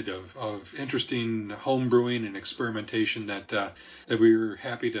thread of interesting home brewing and experimentation that we were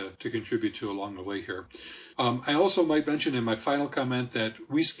happy to contribute to along the way here. I also might mention in my final comment that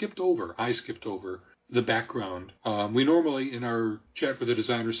I skipped over the background. We normally, in our Chat with the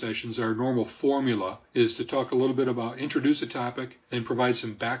Designer sessions, our normal formula is to talk a little bit about, introduce a topic, and provide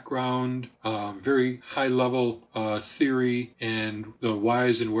some background, very high-level theory, and the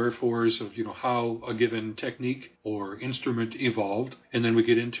whys and wherefores of how a given technique or instrument evolved. And then we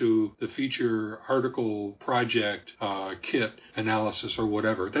get into the feature, article, project, kit analysis, or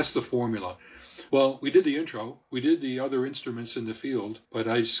whatever. That's the formula. Well, we did the intro, we did the other instruments in the field, but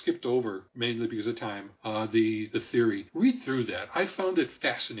I skipped over, mainly because of time, the theory. Read through that. I found it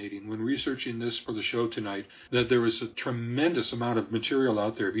fascinating when researching this for the show tonight that there was a tremendous amount of material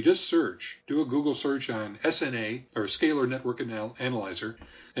out there. If you just do a Google search on SNA, or Scalar Network Analyzer,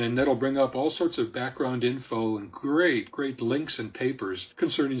 and that'll bring up all sorts of background info and great links and papers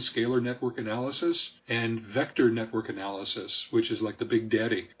concerning scalar network analysis and vector network analysis, which is like the big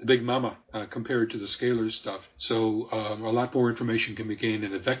daddy, the big mama, compared to the scalar stuff. So a lot more information can be gained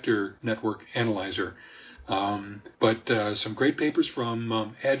in a vector network analyzer. But some great papers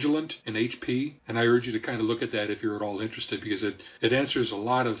from Agilent and HP, and I urge you to kind of look at that if you're at all interested, because it answers a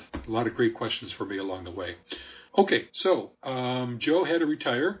lot of great questions for me along the way. Okay, so Joe had to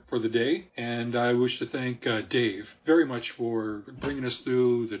retire for the day, and I wish to thank Dave very much for bringing us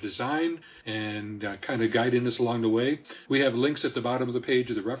through the design and kind of guiding us along the way. We have links at the bottom of the page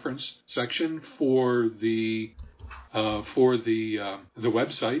of the reference section for the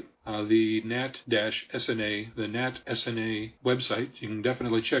website, the NAT-SNA, the NAT-SNA website. You can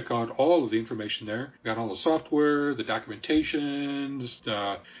definitely check out all of the information there. Got all the software, the documentation,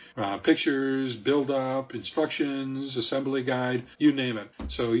 pictures, build-up, instructions, assembly guide, you name it.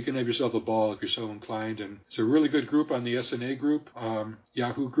 So you can have yourself a ball if you're so inclined. And it's a really good group on the SNA group,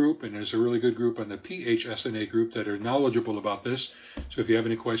 Yahoo group, and there's a really good group on the PHSNA group that are knowledgeable about this. So if you have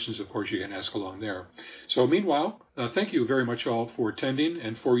any questions, of course, you can ask along there. So meanwhile, thank you very much all for attending,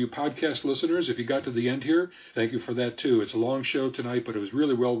 and for you podcast listeners, if you got to the end here, thank you for that too. It's a long show tonight, but it was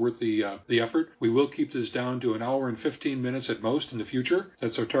really well worth the effort. We will keep this down to an hour and 15 minutes at most in the future.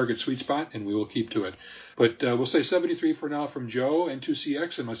 That's our target sweet spot, and we will keep to it. But we'll say 73 for now from Joe,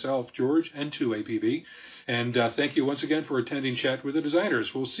 N2CX, and myself, George, N2APB. And thank you once again for attending Chat with the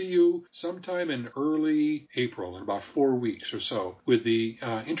Designers. We'll see you sometime in early April, in about 4 weeks or so, with the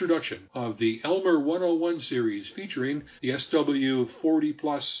introduction of the Elmer 101 series featuring the SW40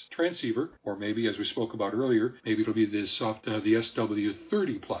 Plus transceiver, or maybe, as we spoke about earlier, maybe it'll be the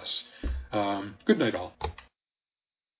SW30 Plus. Good night, all.